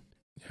town.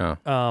 Yeah.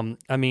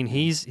 I mean,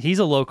 he's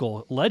a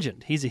local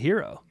legend. He's a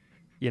hero,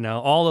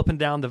 all up and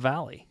down the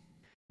valley,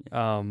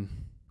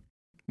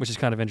 which is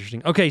kind of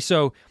interesting. Okay,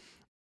 so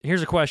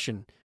here's a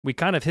question. We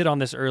kind of hit on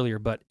this earlier,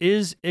 but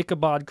is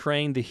Ichabod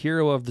Crane the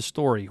hero of the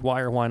story? Why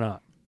or why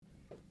not?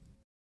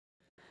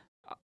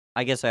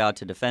 I guess I ought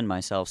to defend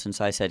myself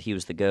since I said he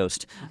was the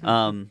ghost.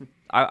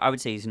 I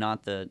would say he's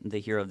not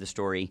the hero of the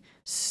story.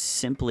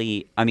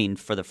 Simply,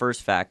 for the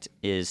first fact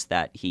is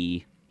that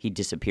he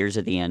disappears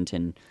at the end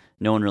and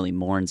no one really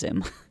mourns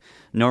him.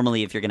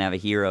 Normally, if you're going to have a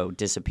hero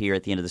disappear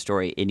at the end of the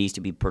story, it needs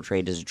to be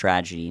portrayed as a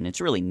tragedy, and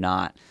it's really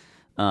not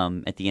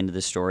at the end of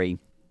the story.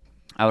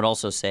 I would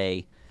also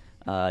say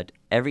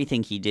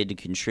everything he did to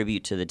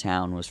contribute to the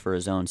town was for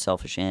his own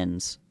selfish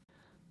ends.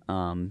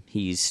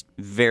 He's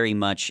very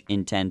much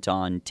intent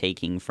on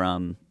taking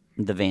from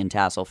the Van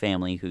Tassel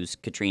family, who's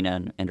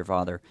Katrina and her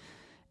father,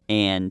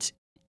 and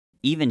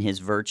even his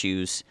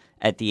virtues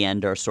at the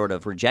end are sort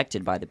of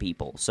rejected by the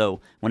people. So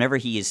whenever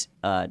he is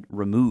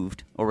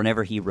removed, or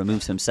whenever he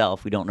removes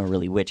himself, we don't know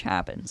really which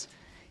happens.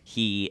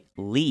 He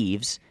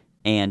leaves,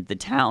 and the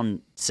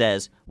town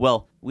says,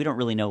 well, we don't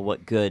really know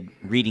what good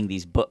reading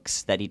these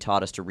books that he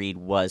taught us to read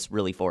was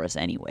really for us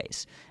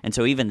anyways. And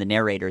so even the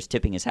narrator is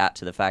tipping his hat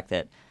to the fact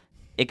that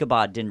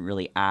Ichabod didn't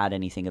really add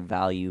anything of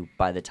value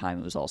by the time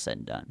it was all said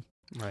and done.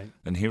 Right.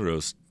 And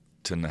heroes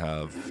tend to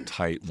have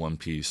tight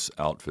one-piece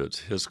outfits.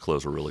 His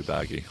clothes are really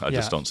baggy. I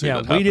just don't see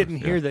that happen. We didn't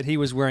hear that he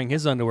was wearing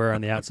his underwear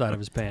on the outside of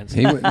his pants.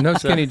 No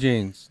skinny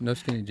jeans. No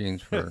skinny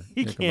jeans for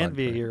He Ichabod can't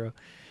be a Crane.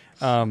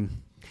 hero.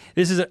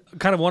 This is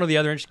kind of one of the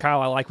other interesting.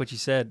 Kyle, I like what you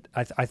said.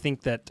 I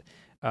think that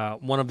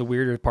one of the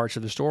weirder parts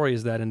of the story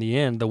is that in the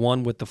end, the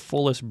one with the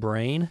fullest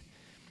brain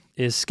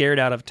is scared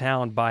out of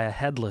town by a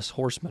headless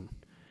horseman.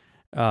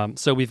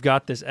 So we've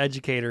got this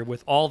educator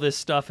with all this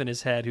stuff in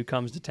his head who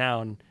comes to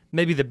town,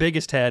 maybe the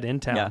biggest head in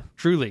town,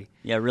 truly.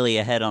 Yeah, really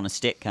a head on a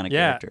stick kind of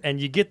Yeah, character. and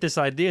you get this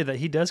idea that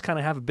he does kind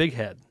of have a big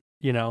head,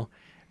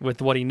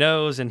 with what he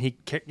knows, and he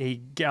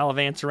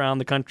gallivants around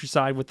the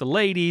countryside with the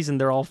ladies,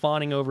 and they're all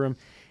fawning over him.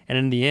 And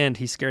in the end,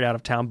 he's scared out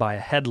of town by a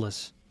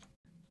headless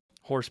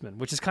horseman,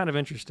 which is kind of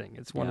interesting.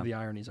 It's one of the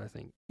ironies, I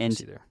think, you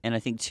see there. And I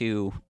think,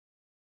 too,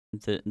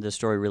 the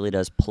story really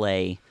does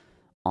play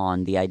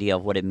on the idea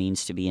of what it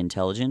means to be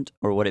intelligent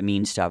or what it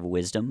means to have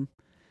wisdom,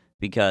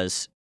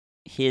 because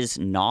his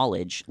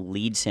knowledge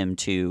leads him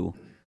to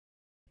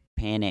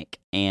panic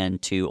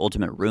and to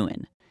ultimate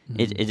ruin.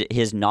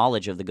 His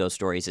knowledge of the ghost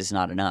stories is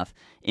not enough.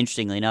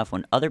 Interestingly enough,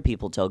 when other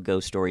people tell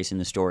ghost stories in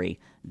the story,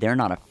 they're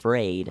not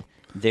afraid.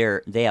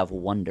 They have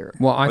wonder,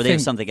 or they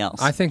have something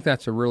else. I think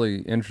that's a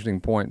really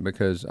interesting point,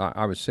 because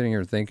I was sitting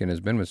here thinking,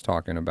 as Ben was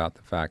talking about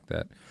the fact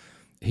that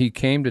he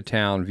came to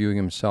town viewing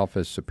himself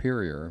as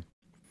superior,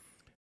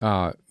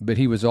 but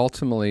he was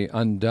ultimately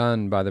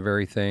undone by the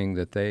very thing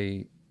that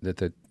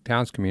the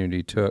town's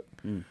community took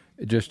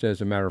just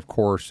as a matter of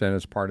course and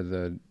as part of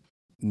the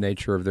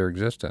nature of their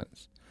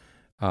existence.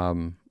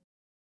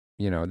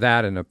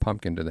 That and a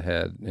pumpkin to the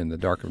head in the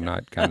dark of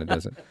night kind of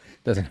doesn't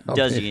help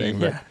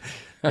anything.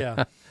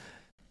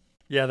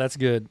 Yeah, that's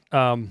good.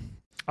 All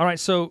right,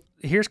 so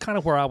here's kind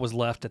of where I was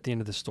left at the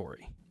end of the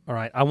story. All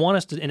right, I want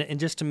us to, in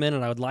just a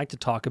minute, I would like to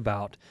talk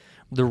about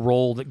the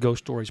role that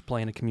ghost stories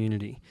play in a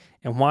community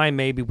and why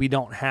maybe we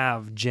don't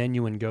have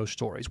genuine ghost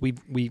stories.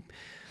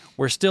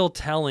 We're still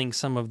telling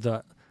some of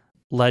the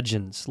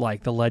legends,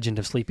 like the legend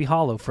of Sleepy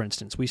Hollow, for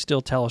instance. We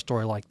still tell a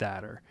story like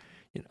that, or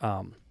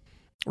at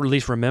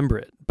least remember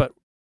it.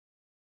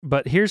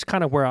 But here's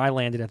kind of where I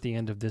landed at the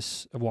end of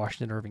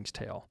Washington Irving's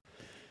tale.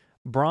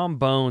 Brom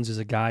Bones is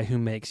a guy who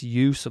makes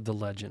use of the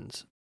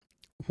legends,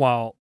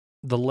 while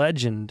the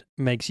legend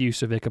makes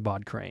use of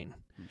Ichabod Crane,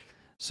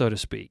 so to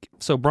speak.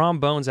 So Brom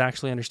Bones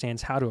actually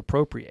understands how to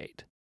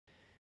appropriate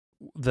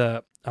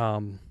the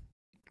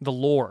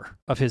lore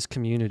of his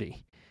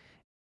community.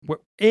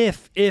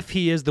 If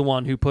he is the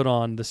one who put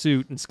on the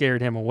suit and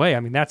scared him away, I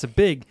mean that's a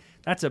big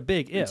if.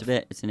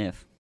 It's an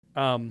if.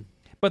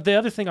 But the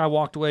other thing I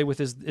walked away with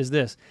is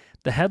this: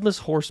 the headless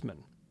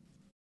horseman.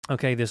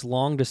 Okay, this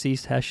long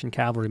deceased Hessian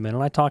cavalryman,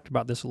 and I talked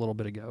about this a little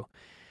bit ago,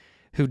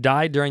 who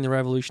died during the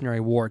Revolutionary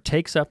War,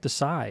 takes up the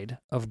side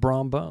of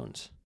Brom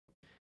Bones,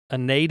 a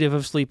native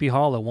of Sleepy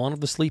Hollow, one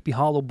of the Sleepy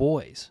Hollow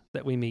boys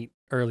that we meet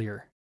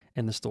earlier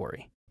in the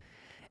story.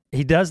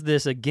 He does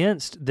this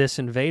against this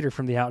invader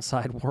from the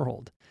outside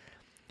world.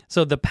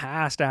 So the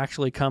past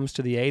actually comes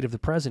to the aid of the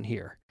present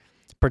here,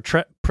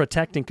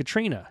 protecting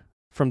Katrina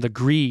from the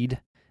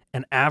greed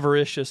and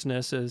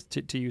avariciousness, as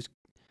to use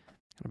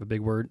kind of a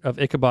big word, of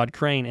Ichabod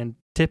Crane, and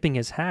tipping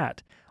his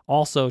hat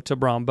also to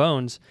Brom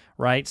Bones,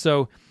 right?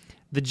 So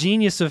the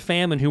genius of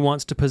famine who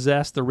wants to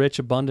possess the rich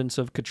abundance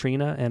of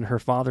Katrina and her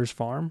father's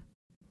farm.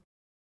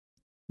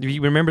 Do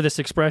you remember this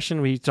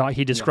expression?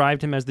 He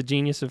described him as the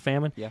genius of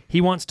famine. Yeah.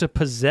 He wants to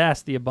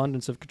possess the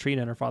abundance of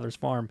Katrina and her father's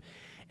farm,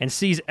 and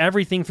sees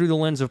everything through the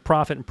lens of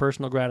profit and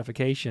personal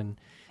gratification,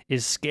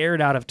 is scared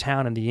out of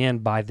town in the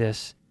end by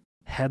this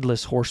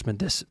headless horseman,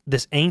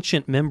 this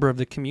ancient member of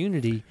the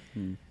community,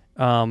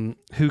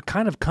 who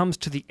kind of comes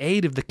to the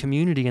aid of the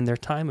community in their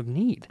time of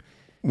need.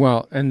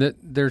 Well, and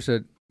there's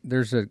a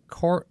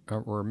core,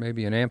 or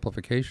maybe an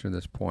amplification of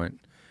this point,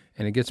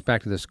 and it gets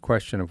back to this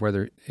question of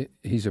whether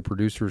he's a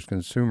producer's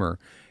consumer.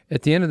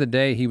 At the end of the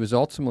day, he was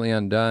ultimately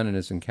undone in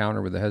his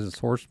encounter with the headless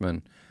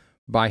horseman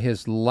by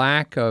his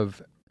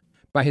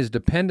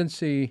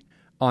dependency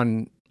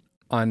on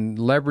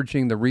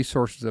leveraging the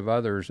resources of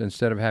others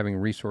instead of having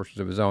resources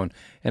of his own.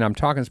 And I'm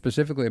talking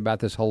specifically about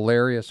this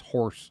hilarious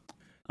horse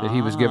that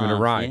he was given to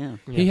ride.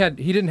 Yeah.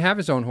 He didn't have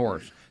his own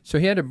horse, so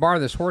he had to borrow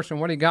this horse, and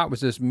what he got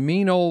was this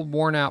mean old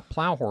worn-out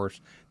plow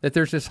horse that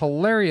there's this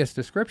hilarious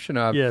description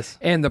of. Yes.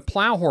 And the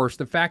plow horse,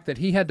 the fact that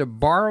he had to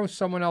borrow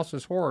someone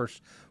else's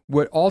horse,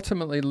 what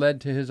ultimately led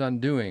to his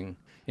undoing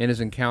in his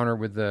encounter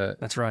with the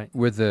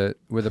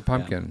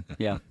pumpkin.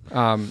 Yeah.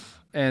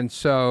 And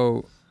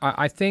so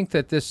I think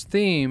that this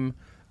theme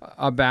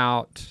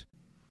about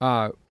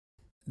the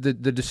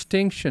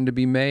distinction to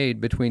be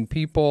made between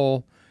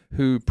people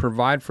who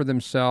provide for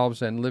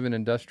themselves and live an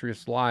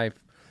industrious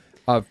life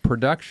of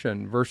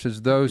production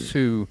versus those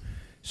who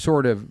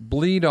sort of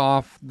bleed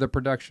off the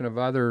production of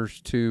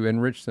others to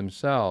enrich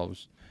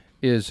themselves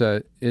is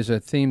a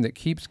theme that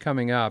keeps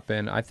coming up,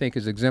 and I think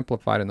is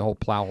exemplified in the whole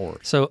Plow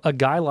Horse. So a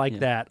guy like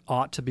that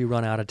ought to be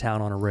run out of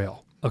town on a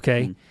rail,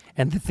 okay? Mm.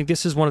 And I think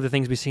this is one of the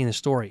things we see in the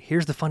story.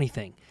 Here's the funny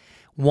thing.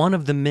 One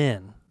of the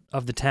men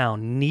of the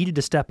town needed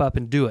to step up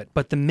and do it,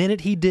 but the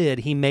minute he did,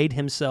 he made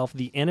himself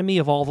the enemy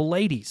of all the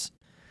ladies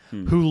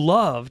who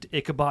loved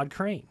Ichabod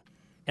Crane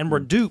and were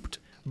duped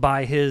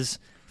by his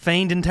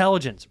feigned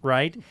intelligence,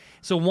 right?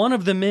 So one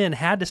of the men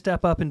had to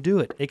step up and do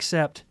it,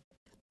 except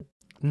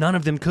none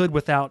of them could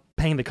without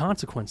paying the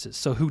consequences.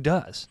 So who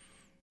does?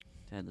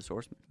 The Headless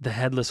Horseman. The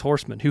Headless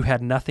Horseman, who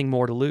had nothing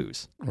more to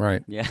lose,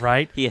 Right. Yeah.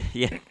 right?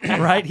 Yeah.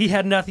 Right? He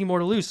had nothing more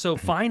to lose. So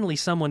finally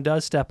someone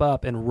does step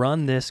up and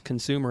run this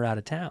consumer out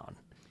of town.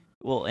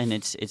 Well, and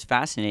it's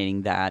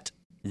fascinating that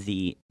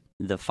the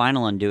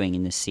final undoing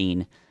in this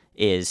scene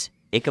is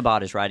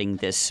Ichabod is riding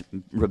this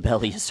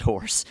rebellious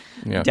horse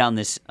down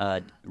this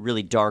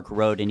really dark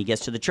road, and he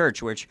gets to the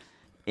church,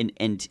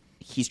 and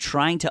he's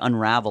trying to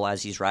unravel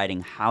as he's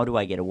riding, how do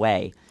I get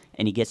away?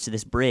 And he gets to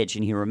this bridge,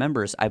 and he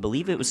remembers, I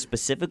believe it was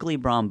specifically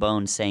Brom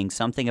Bones saying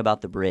something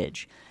about the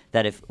bridge,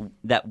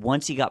 that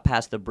once he got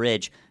past the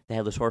bridge, the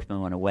Headless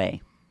Horseman went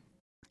away.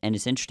 And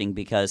it's interesting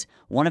because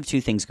one of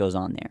two things goes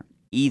on there.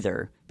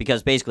 Either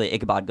because basically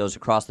Ichabod goes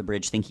across the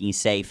bridge thinking he's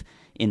safe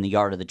in the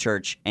yard of the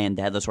church, and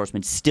the Headless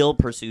Horseman still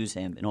pursues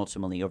him and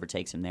ultimately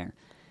overtakes him there.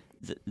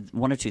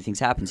 One of two things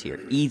happens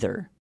here.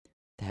 Either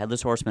the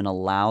Headless Horseman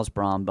allows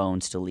Brom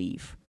Bones to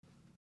leave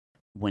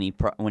when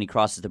he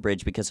crosses the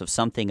bridge because of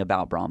something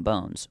about Brom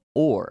Bones,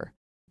 or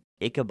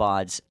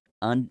Ichabod's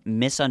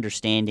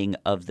misunderstanding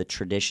of the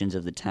traditions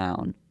of the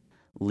town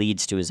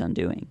leads to his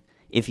undoing.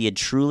 If he had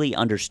truly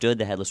understood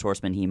the Headless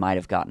Horseman, he might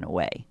have gotten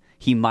away.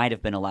 He might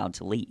have been allowed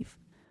to leave.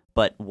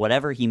 But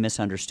whatever he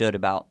misunderstood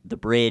about the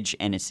bridge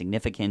and its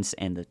significance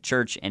and the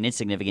church and its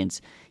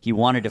significance, he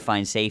wanted to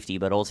find safety,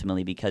 but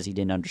ultimately because he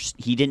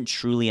didn't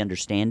truly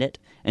understand it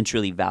and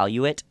truly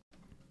value it,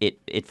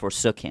 it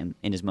forsook him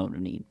in his moment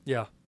of need.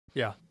 Yeah.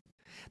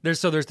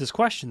 There's this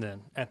question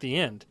then at the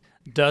end.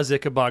 Does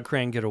Ichabod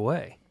Crane get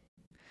away?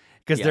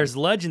 Because there's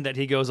legend that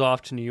he goes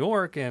off to New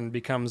York and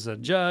becomes a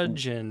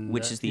judge, and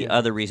which is the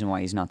other reason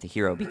why he's not the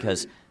hero,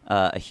 because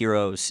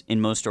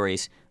in most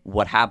stories,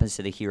 what happens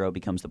to the hero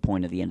becomes the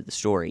point of the end of the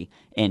story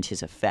and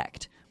his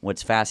effect.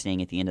 What's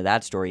fascinating at the end of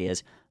that story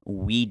is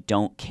we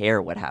don't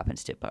care what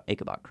happens to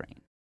Ichabod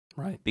Crane,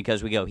 right?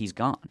 Because we go, he's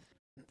gone.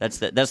 That's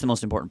the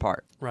most important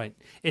part, right?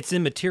 It's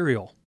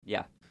immaterial,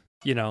 yeah.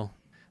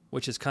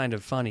 Which is kind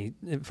of funny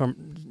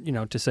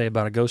to say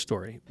about a ghost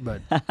story,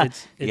 but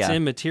it's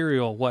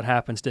immaterial what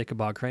happens to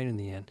Ichabod Crane in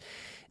the end.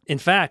 In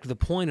fact, the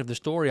point of the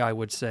story, I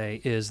would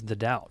say, is the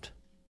doubt.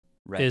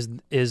 Right.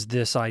 Is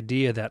this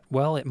idea that,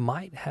 well, it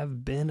might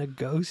have been a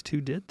ghost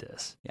who did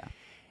this. Yeah.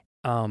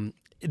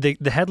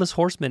 The Headless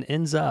Horseman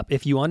ends up,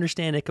 if you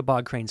understand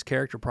Ichabod Crane's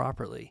character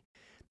properly,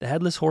 the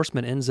Headless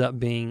Horseman ends up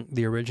being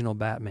the original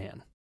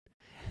Batman.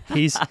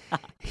 He's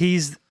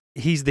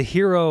the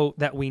hero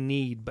that we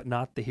need, but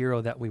not the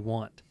hero that we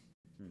want,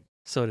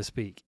 so to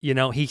speak.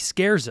 He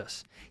scares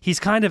us. He's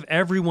kind of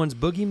everyone's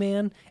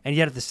boogeyman, and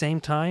yet at the same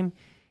time,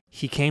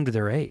 he came to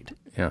their aid.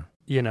 Yeah.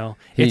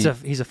 He's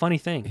a funny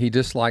thing. He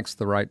dislikes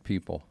the right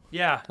people.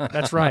 Yeah,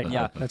 that's right.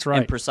 Yeah, that's right.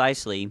 And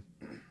precisely,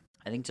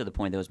 I think to the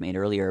point that was made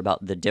earlier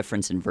about the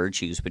difference in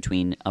virtues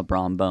between a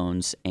Brom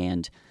Bones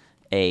and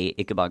a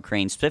Ichabod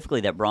Crane, specifically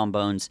that Brom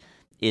Bones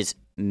is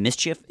a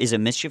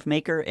mischief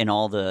maker in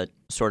all the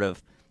sort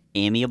of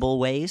amiable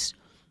ways,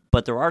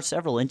 but there are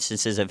several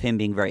instances of him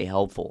being very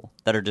helpful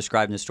that are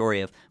described in the story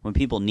of when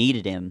people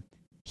needed him,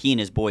 he and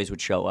his boys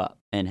would show up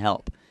and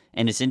help.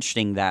 And it's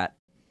interesting that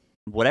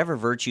whatever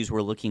virtues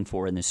we're looking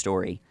for in this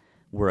story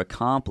were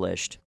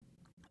accomplished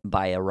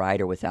by a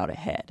rider without a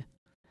head.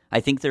 I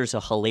think there's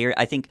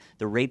I think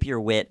the rapier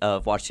wit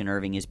of Washington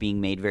Irving is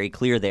being made very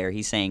clear there.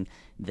 He's saying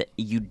that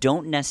you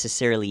don't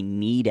necessarily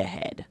need a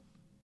head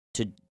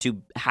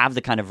to have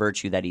the kind of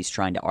virtue that he's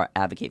trying to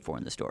advocate for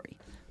in the story,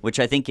 which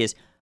I think is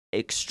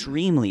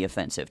extremely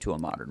offensive to a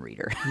modern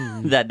reader.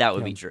 that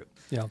would be true.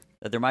 Yeah.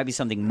 That there might be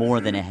something more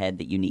than a head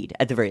that you need,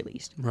 at the very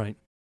least. Right.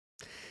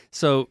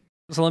 So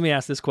let me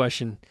ask this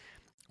question.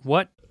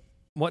 What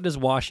does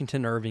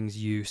Washington Irving's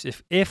use,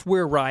 if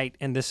we're right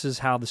and this is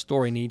how the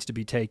story needs to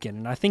be taken,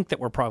 and I think that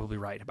we're probably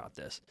right about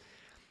this,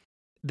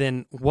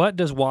 then what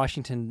does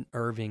Washington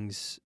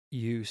Irving's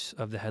use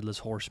of the Headless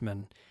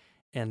Horseman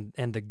and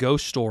the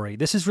ghost story,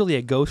 this is really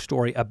a ghost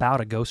story about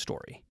a ghost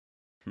story.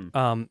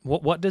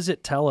 What does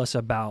it tell us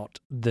about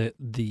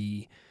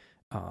the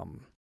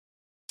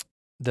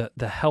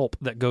help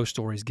that ghost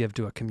stories give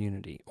to a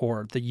community,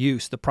 or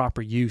the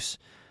proper use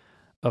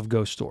of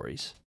ghost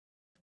stories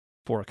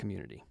for a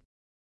community?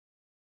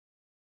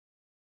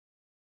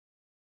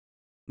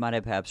 Might I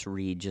perhaps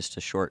read just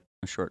a short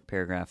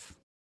paragraph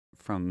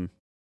from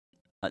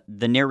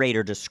the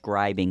narrator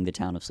describing the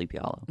town of Sleepy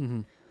Hollow?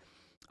 Mm-hmm.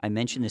 I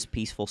mention this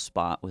peaceful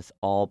spot with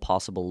all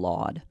possible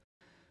laud,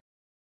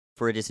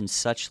 for it is in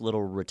such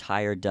little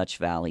retired Dutch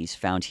valleys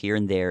found here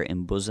and there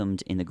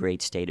embosomed in the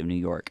great state of New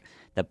York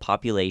that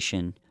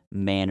population,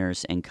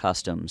 manners, and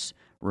customs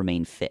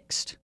remain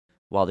fixed,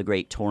 while the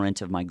great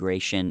torrent of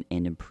migration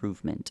and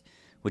improvement,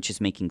 which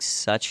is making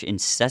such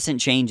incessant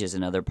changes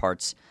in other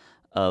parts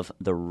of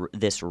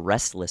this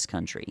restless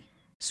country,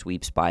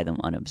 sweeps by them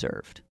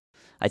unobserved.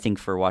 I think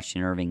for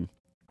Washington Irving,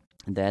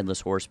 the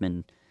Headless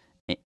Horseman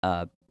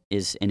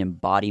is an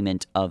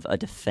embodiment of a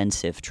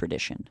defensive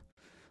tradition,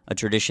 a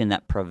tradition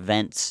that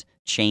prevents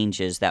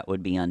changes that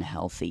would be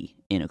unhealthy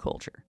in a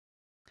culture.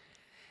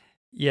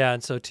 Yeah,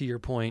 and so to your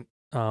point,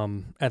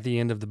 at the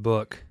end of the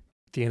book,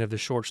 at the end of the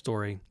short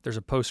story, there's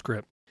a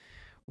postscript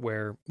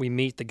where we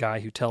meet the guy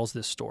who tells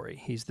this story.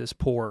 He's this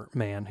poor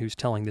man who's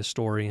telling this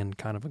story in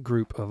kind of a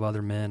group of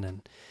other men,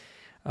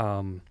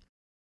 and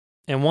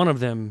one of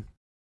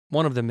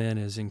the men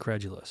is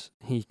incredulous.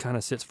 He kind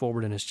of sits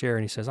forward in his chair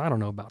and he says, "I don't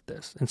know about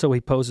this." And so he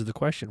poses the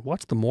question,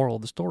 "What's the moral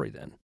of the story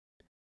then?"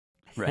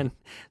 Right. And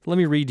let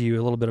me read to you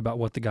a little bit about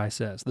what the guy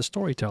says. The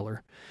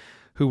storyteller,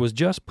 who was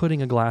just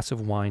putting a glass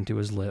of wine to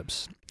his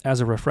lips as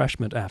a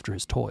refreshment after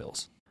his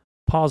toils,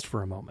 paused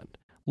for a moment,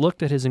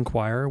 looked at his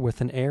inquirer with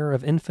an air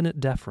of infinite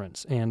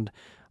deference, and,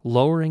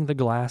 lowering the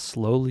glass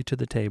slowly to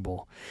the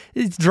table,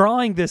 is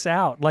drawing this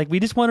out. Like,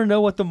 we just want to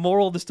know what the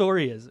moral of the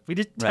story is. We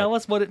just tell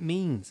us what it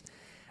means.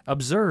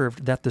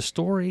 Observed that the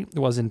story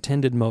was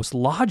intended most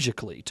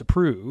logically to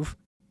prove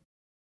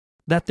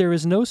that there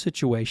is no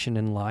situation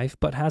in life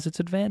but has its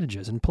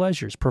advantages and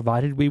pleasures,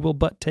 provided we will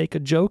but take a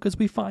joke as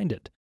we find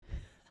it.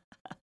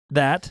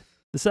 That,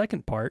 the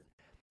second part,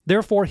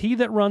 therefore he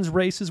that runs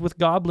races with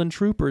goblin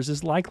troopers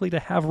is likely to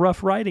have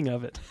rough riding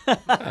of it.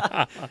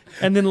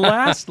 And then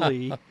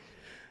lastly,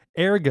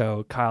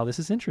 ergo, Kyle, this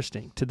is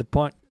interesting, to the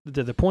point of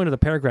the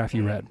paragraph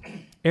you read.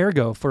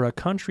 Ergo, for a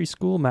country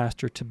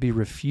schoolmaster to be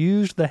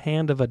refused the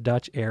hand of a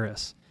Dutch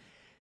heiress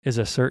is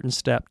a certain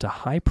step to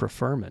high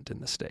preferment in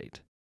the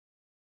state.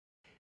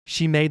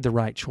 She made the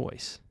right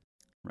choice.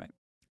 Right.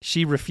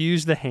 She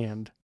refused the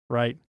hand,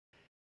 right,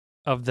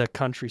 of the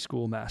country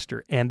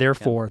schoolmaster, and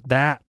therefore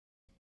that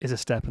is a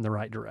step in the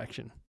right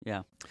direction.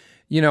 Yeah.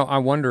 You know, I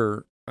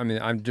wonder, I mean,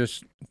 I've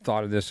just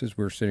thought of this as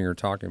we were sitting here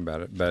talking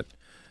about it, but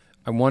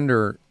I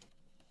wonder,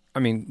 I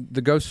mean,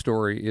 the ghost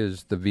story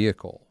is the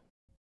vehicle.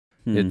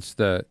 It's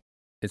kind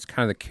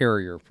of the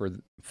carrier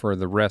for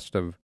the rest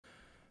of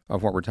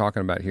what we're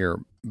talking about here.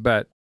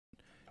 But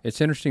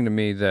it's interesting to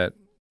me that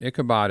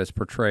Ichabod is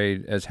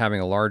portrayed as having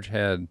a large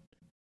head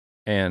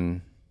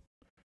and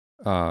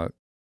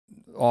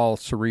all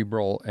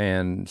cerebral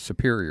and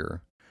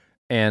superior,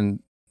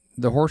 and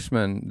the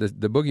horseman,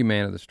 the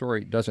boogeyman of the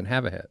story, doesn't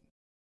have a head.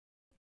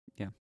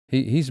 Yeah,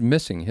 he's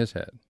missing his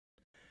head,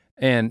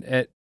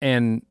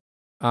 and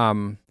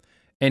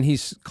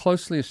he's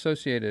closely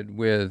associated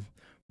with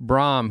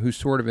Brom, who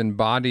sort of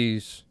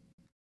embodies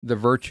the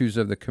virtues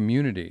of the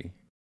community,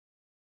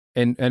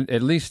 and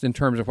at least in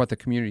terms of what the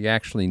community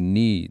actually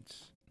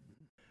needs.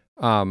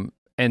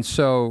 And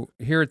so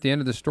here at the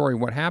end of the story,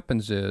 what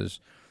happens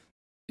is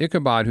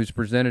Ichabod, who's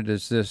presented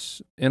as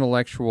this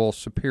intellectual,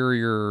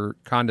 superior,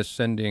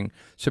 condescending,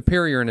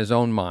 superior in his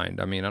own mind.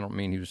 I mean, I don't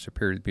mean he was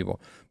superior to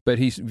people, but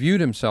he's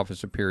viewed himself as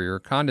superior,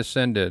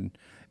 condescended,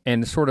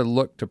 and sort of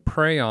looked to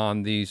prey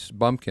on these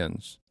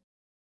bumpkins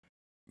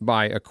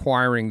by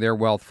acquiring their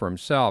wealth for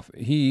himself.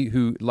 He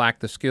who lacked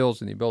the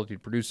skills and the ability to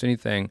produce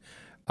anything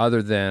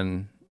other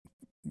than,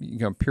 you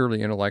know,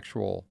 purely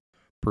intellectual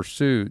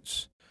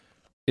pursuits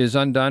is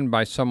undone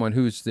by someone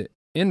who's the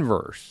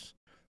inverse,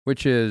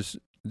 which is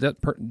that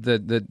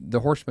the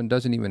horseman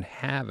doesn't even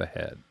have a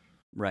head.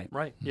 Right.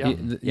 Yeah.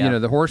 You know,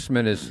 the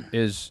horseman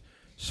is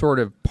sort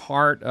of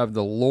part of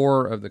the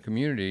lore of the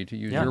community, to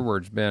use your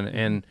words, Ben,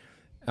 and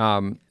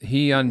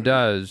he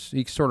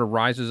sort of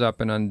rises up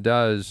and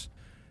undoes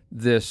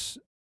this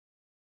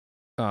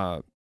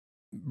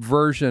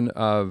version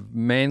of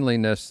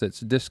manliness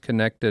that's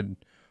disconnected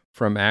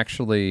from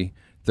actually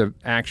the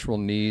actual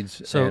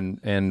needs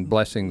and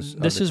blessings.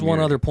 This is one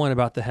other point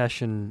about the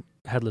Hessian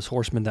Headless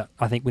Horseman that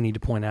I think we need to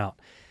point out.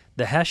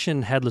 The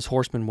Hessian Headless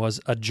Horseman was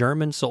a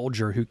German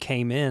soldier who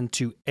came in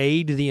to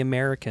aid the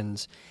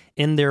Americans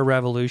in their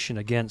revolution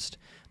against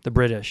the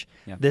British.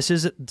 Yeah.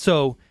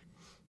 So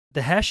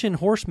the Hessian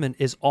Horseman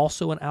is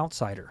also an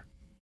outsider,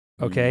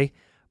 okay?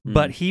 Mm-hmm.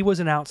 But he was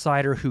an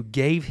outsider who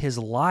gave his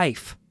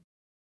life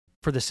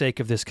for the sake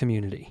of this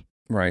community.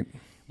 Right.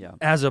 Yeah.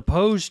 As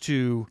opposed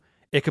to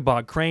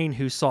Ichabod Crane,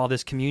 who saw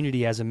this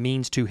community as a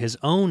means to his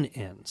own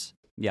ends.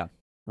 Yeah.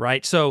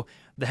 Right? So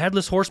the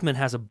Headless Horseman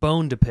has a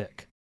bone to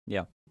pick.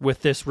 Yeah.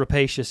 With this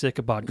rapacious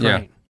Ichabod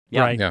Crane.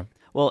 Yeah. Right? Yeah.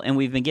 Well, and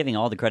we've been giving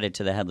all the credit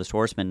to the Headless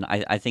Horseman.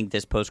 I think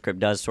this postscript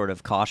does sort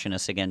of caution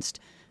us against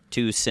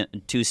too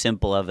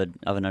simple of an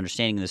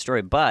understanding of the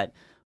story. But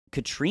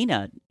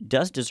Katrina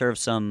does deserve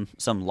some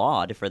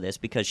laud for this,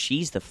 because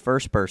she's the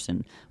first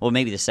person, well,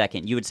 maybe the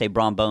second. You would say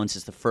Brom Bones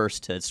is the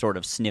first to sort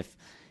of sniff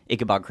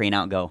Ichabod Crane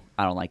out and go,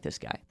 I don't like this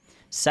guy.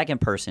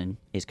 Second person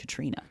is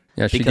Katrina.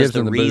 Yeah, she because gives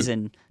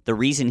him the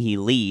reason he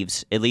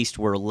leaves, at least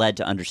we're led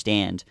to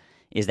understand,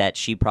 is that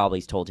she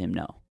probably told him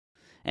no.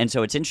 And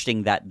so it's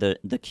interesting that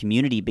the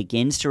community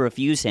begins to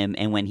refuse him,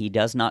 and when he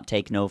does not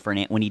take no for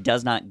an when he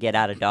does not get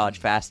out of Dodge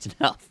fast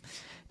enough,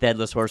 the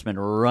Headless Horseman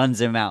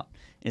runs him out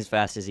as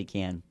fast as he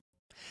can.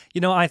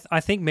 I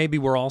think maybe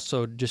we're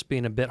also just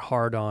being a bit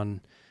hard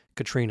on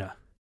Katrina,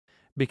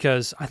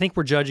 because I think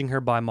we're judging her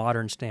by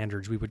modern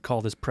standards. We would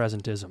call this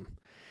presentism.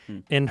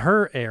 In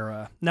her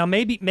era, now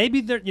maybe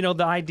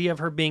the idea of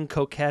her being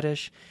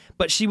coquettish,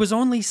 but she was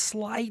only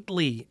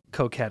slightly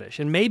coquettish,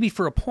 and maybe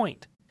for a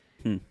point,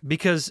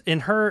 because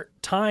in her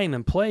time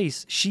and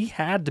place, she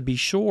had to be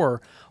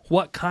sure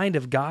what kind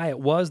of guy it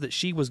was that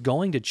she was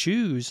going to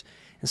choose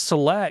and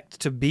select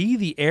to be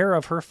the heir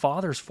of her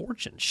father's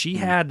fortune. She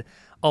had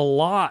a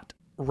lot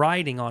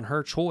riding on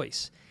her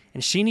choice,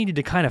 and she needed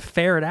to kind of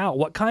ferret out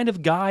what kind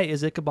of guy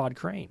is Ichabod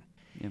Crane,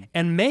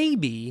 and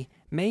maybe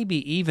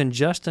even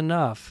just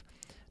enough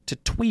to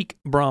tweak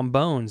Brom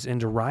Bones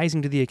into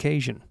rising to the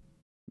occasion.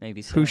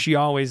 Maybe so. Who she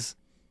always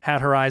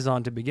had her eyes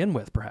on to begin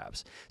with,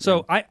 perhaps.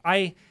 So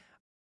I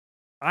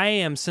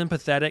am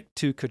sympathetic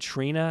to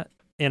Katrina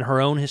in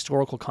her own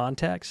historical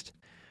context,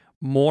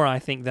 more, I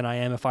think, than I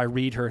am if I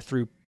read her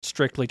through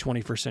strictly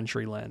 21st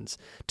century lens.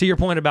 To your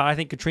point about, I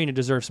think Katrina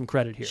deserves some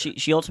credit here.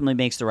 She ultimately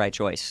makes the right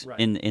choice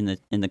in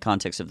the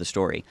context of the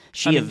story.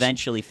 She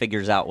eventually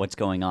figures out what's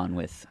going on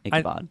with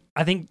Ichabod.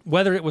 I think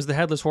whether it was the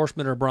Headless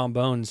Horseman or Brom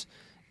Bones,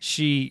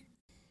 she,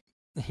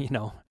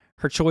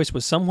 her choice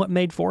was somewhat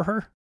made for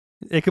her.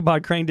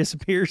 Ichabod Crane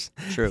disappears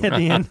at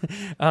the end.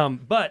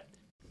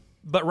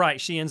 But right,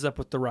 she ends up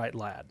with the right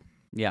lad.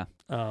 Yeah.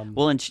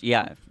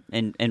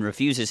 And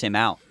refuses him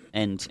out.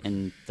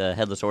 And the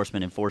Headless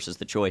Horseman enforces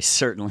the choice,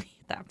 certainly,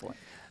 at that point.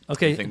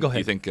 Okay, go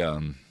ahead. Do you think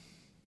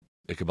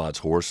Ichabod's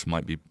horse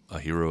might be a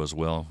hero as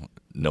well,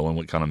 knowing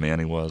what kind of man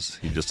he was?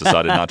 He just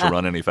decided not to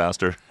run any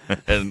faster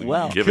and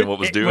give him what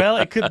was due? Well,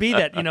 it could be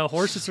that,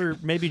 horses are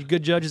maybe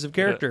good judges of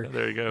character. Yeah,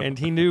 there you go. And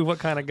he knew what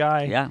kind of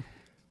guy. Yeah.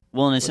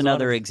 Well, and it's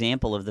another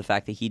example of the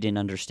fact that he didn't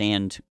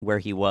understand where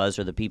he was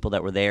or the people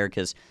that were there,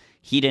 because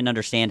he didn't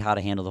understand how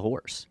to handle the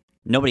horse.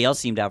 Nobody else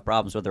seemed to have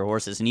problems with their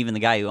horses, and even the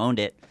guy who owned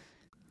it,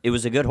 it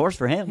was a good horse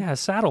for him. Yeah, a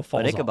saddle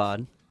falls But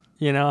Ichabod. off.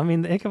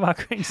 The Ichabod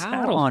Crane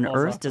saddle. How on falls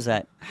earth off. does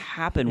that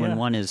happen when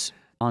one is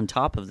on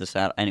top of the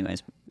saddle?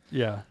 Anyways.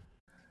 Yeah.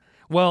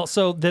 Well,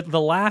 so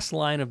the last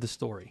line of the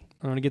story,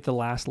 I'm going to get the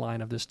last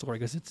line of this story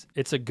because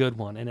it's a good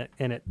one,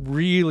 and it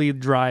really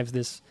drives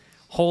this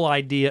whole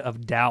idea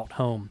of doubt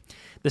home.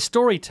 The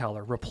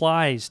storyteller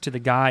replies to the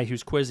guy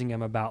who's quizzing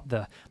him about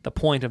the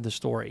point of the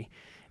story.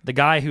 The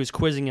guy who's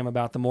quizzing him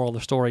about the moral of the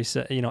story,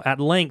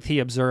 at length he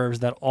observes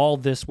that all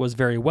this was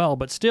very well,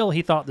 but still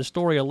he thought the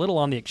story a little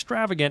on the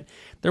extravagant.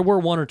 There were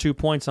 1 or 2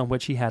 points on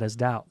which he had his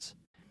doubts.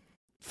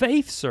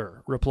 "Faith,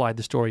 sir," replied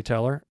the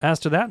storyteller, "as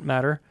to that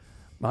matter,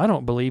 I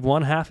don't believe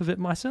one half of it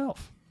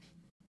myself."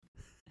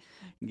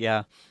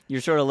 Yeah,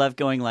 you're sort of left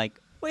going like,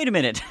 wait a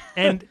minute.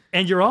 and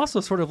you're also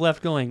sort of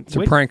left going, It's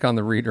a prank on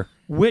the reader.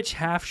 Which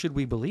half should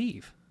we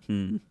believe?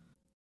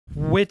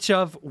 Which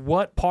of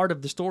what part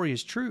of the story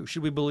is true?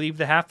 Should we believe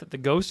the half that the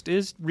ghost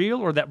is real,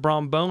 or that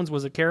Brom Bones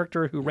was a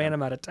character who ran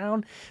him out of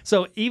town?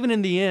 So even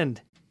in the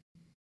end,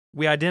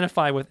 we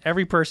identify with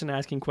every person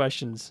asking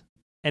questions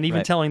and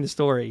even telling the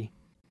story.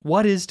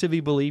 What is to be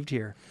believed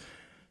here?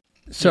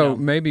 So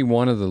maybe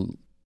one of the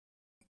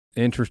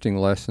interesting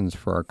lessons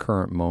for our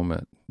current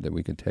moment that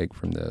we could take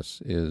from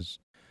this is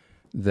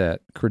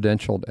that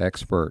credentialed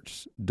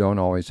experts don't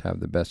always have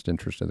the best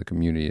interest of the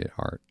community at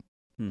heart.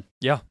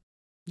 Yeah,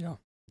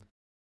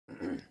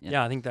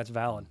 I think that's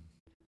valid.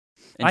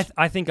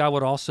 I think I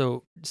would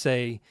also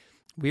say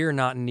we are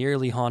not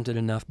nearly haunted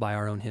enough by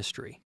our own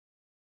history.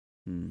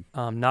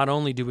 Not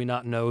only do we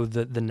not know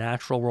the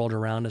natural world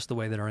around us the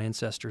way that our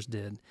ancestors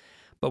did,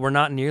 but we're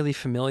not nearly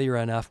familiar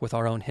enough with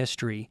our own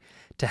history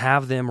to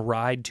have them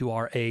ride to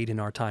our aid in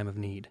our time of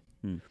need.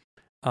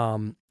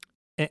 And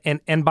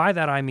by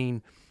that I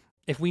mean,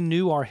 if we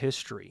knew our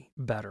history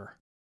better,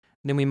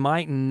 then we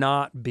might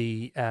not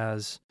be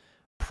as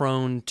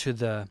prone to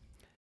the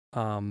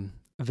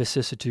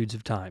vicissitudes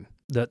of time,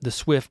 the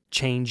swift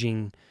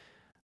changing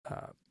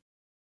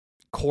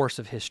course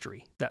of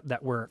history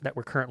that we're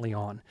currently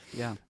on.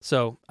 Yeah.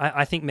 So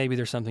I think maybe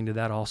there's something to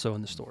that also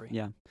in the story.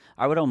 Yeah.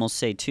 I would almost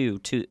say too,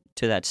 to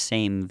that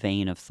same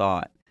vein of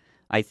thought,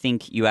 I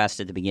think you asked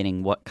at the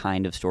beginning, what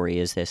kind of story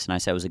is this? And I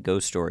said it was a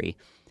ghost story.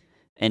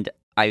 And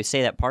I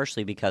say that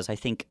partially because I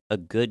think a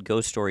good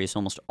ghost story is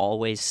almost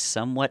always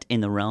somewhat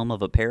in the realm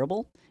of a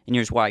parable. And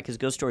here's why. Because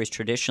ghost stories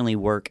traditionally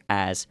work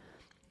as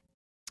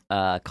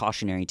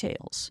cautionary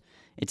tales.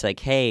 It's like,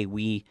 hey,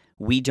 we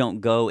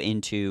don't go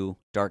into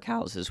dark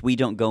houses. We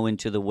don't go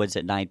into the woods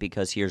at night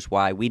because here's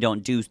why. We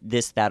don't do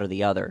this, that, or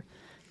the other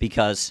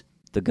because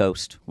the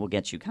ghost will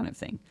get you, kind of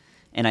thing.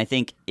 And I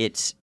think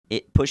it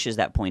pushes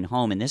that point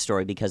home in this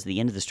story because at the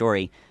end of the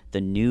story,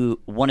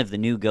 one of the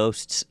new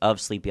ghosts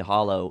of Sleepy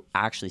Hollow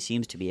actually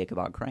seems to be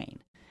Ichabod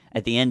Crane.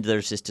 At the end,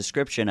 there's this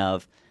description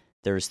of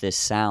there's this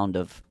sound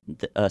of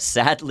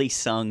sadly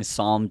sung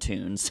psalm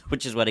tunes,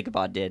 which is what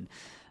Ichabod did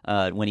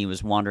when he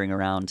was wandering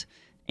around.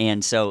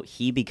 And so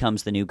he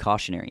becomes the new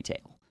cautionary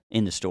tale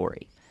in the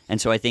story.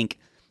 And so I think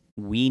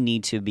we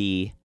need to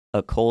be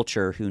a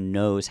culture who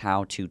knows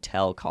how to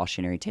tell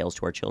cautionary tales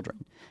to our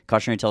children,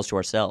 cautionary tales to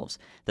ourselves,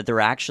 that there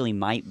actually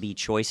might be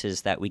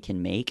choices that we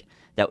can make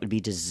that would be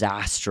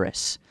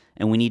disastrous.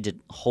 And we need to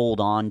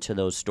hold on to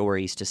those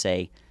stories to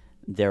say,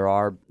 there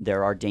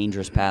are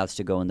dangerous paths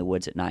to go in the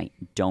woods at night.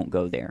 Don't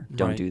go there.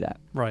 Don't do that.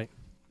 Right.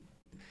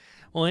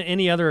 Well,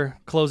 any other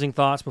closing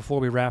thoughts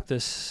before we wrap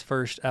this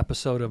first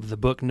episode of the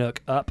Book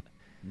Nook up?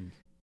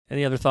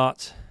 Any other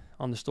thoughts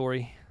on the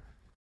story?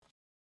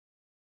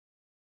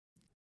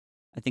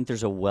 I think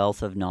there's a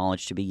wealth of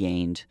knowledge to be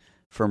gained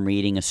from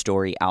reading a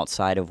story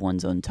outside of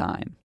one's own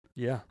time.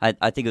 Yeah.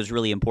 I think it was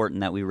really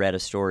important that we read a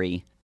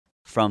story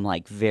from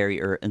like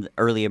very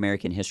early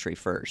American history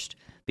first,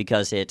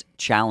 because it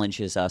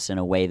challenges us in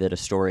a way that a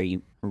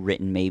story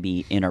written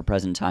maybe in our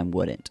present time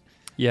wouldn't.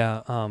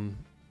 Yeah.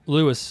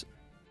 Lewis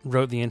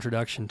wrote the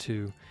introduction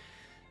to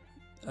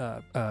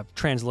a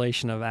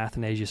translation of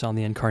Athanasius on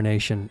the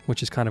Incarnation,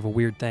 which is kind of a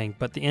weird thing,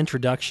 but the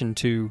introduction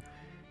to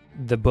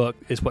the book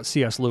is what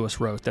C.S. Lewis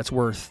wrote. That's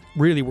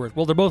really worth.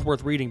 Well, they're both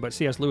worth reading, but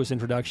C.S. Lewis'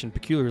 introduction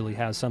peculiarly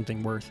has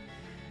something worth,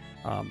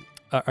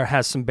 or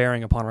has some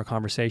bearing upon our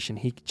conversation.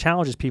 He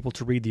challenges people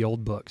to read the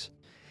old books,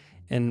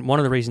 and one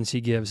of the reasons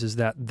he gives is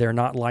that they're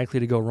not likely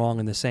to go wrong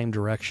in the same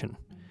direction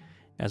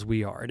as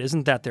we are. It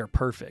isn't that they're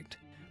perfect,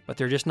 but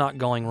they're just not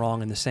going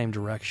wrong in the same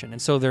direction,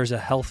 and so there's a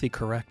healthy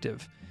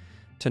corrective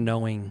to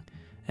knowing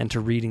and to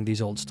reading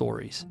these old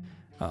stories.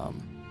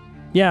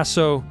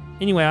 So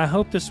anyway, I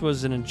hope this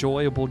was an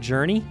enjoyable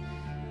journey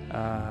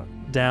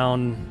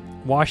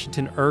down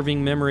Washington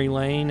Irving memory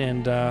lane,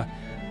 and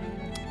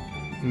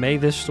may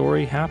this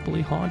story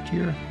happily haunt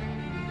your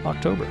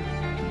October.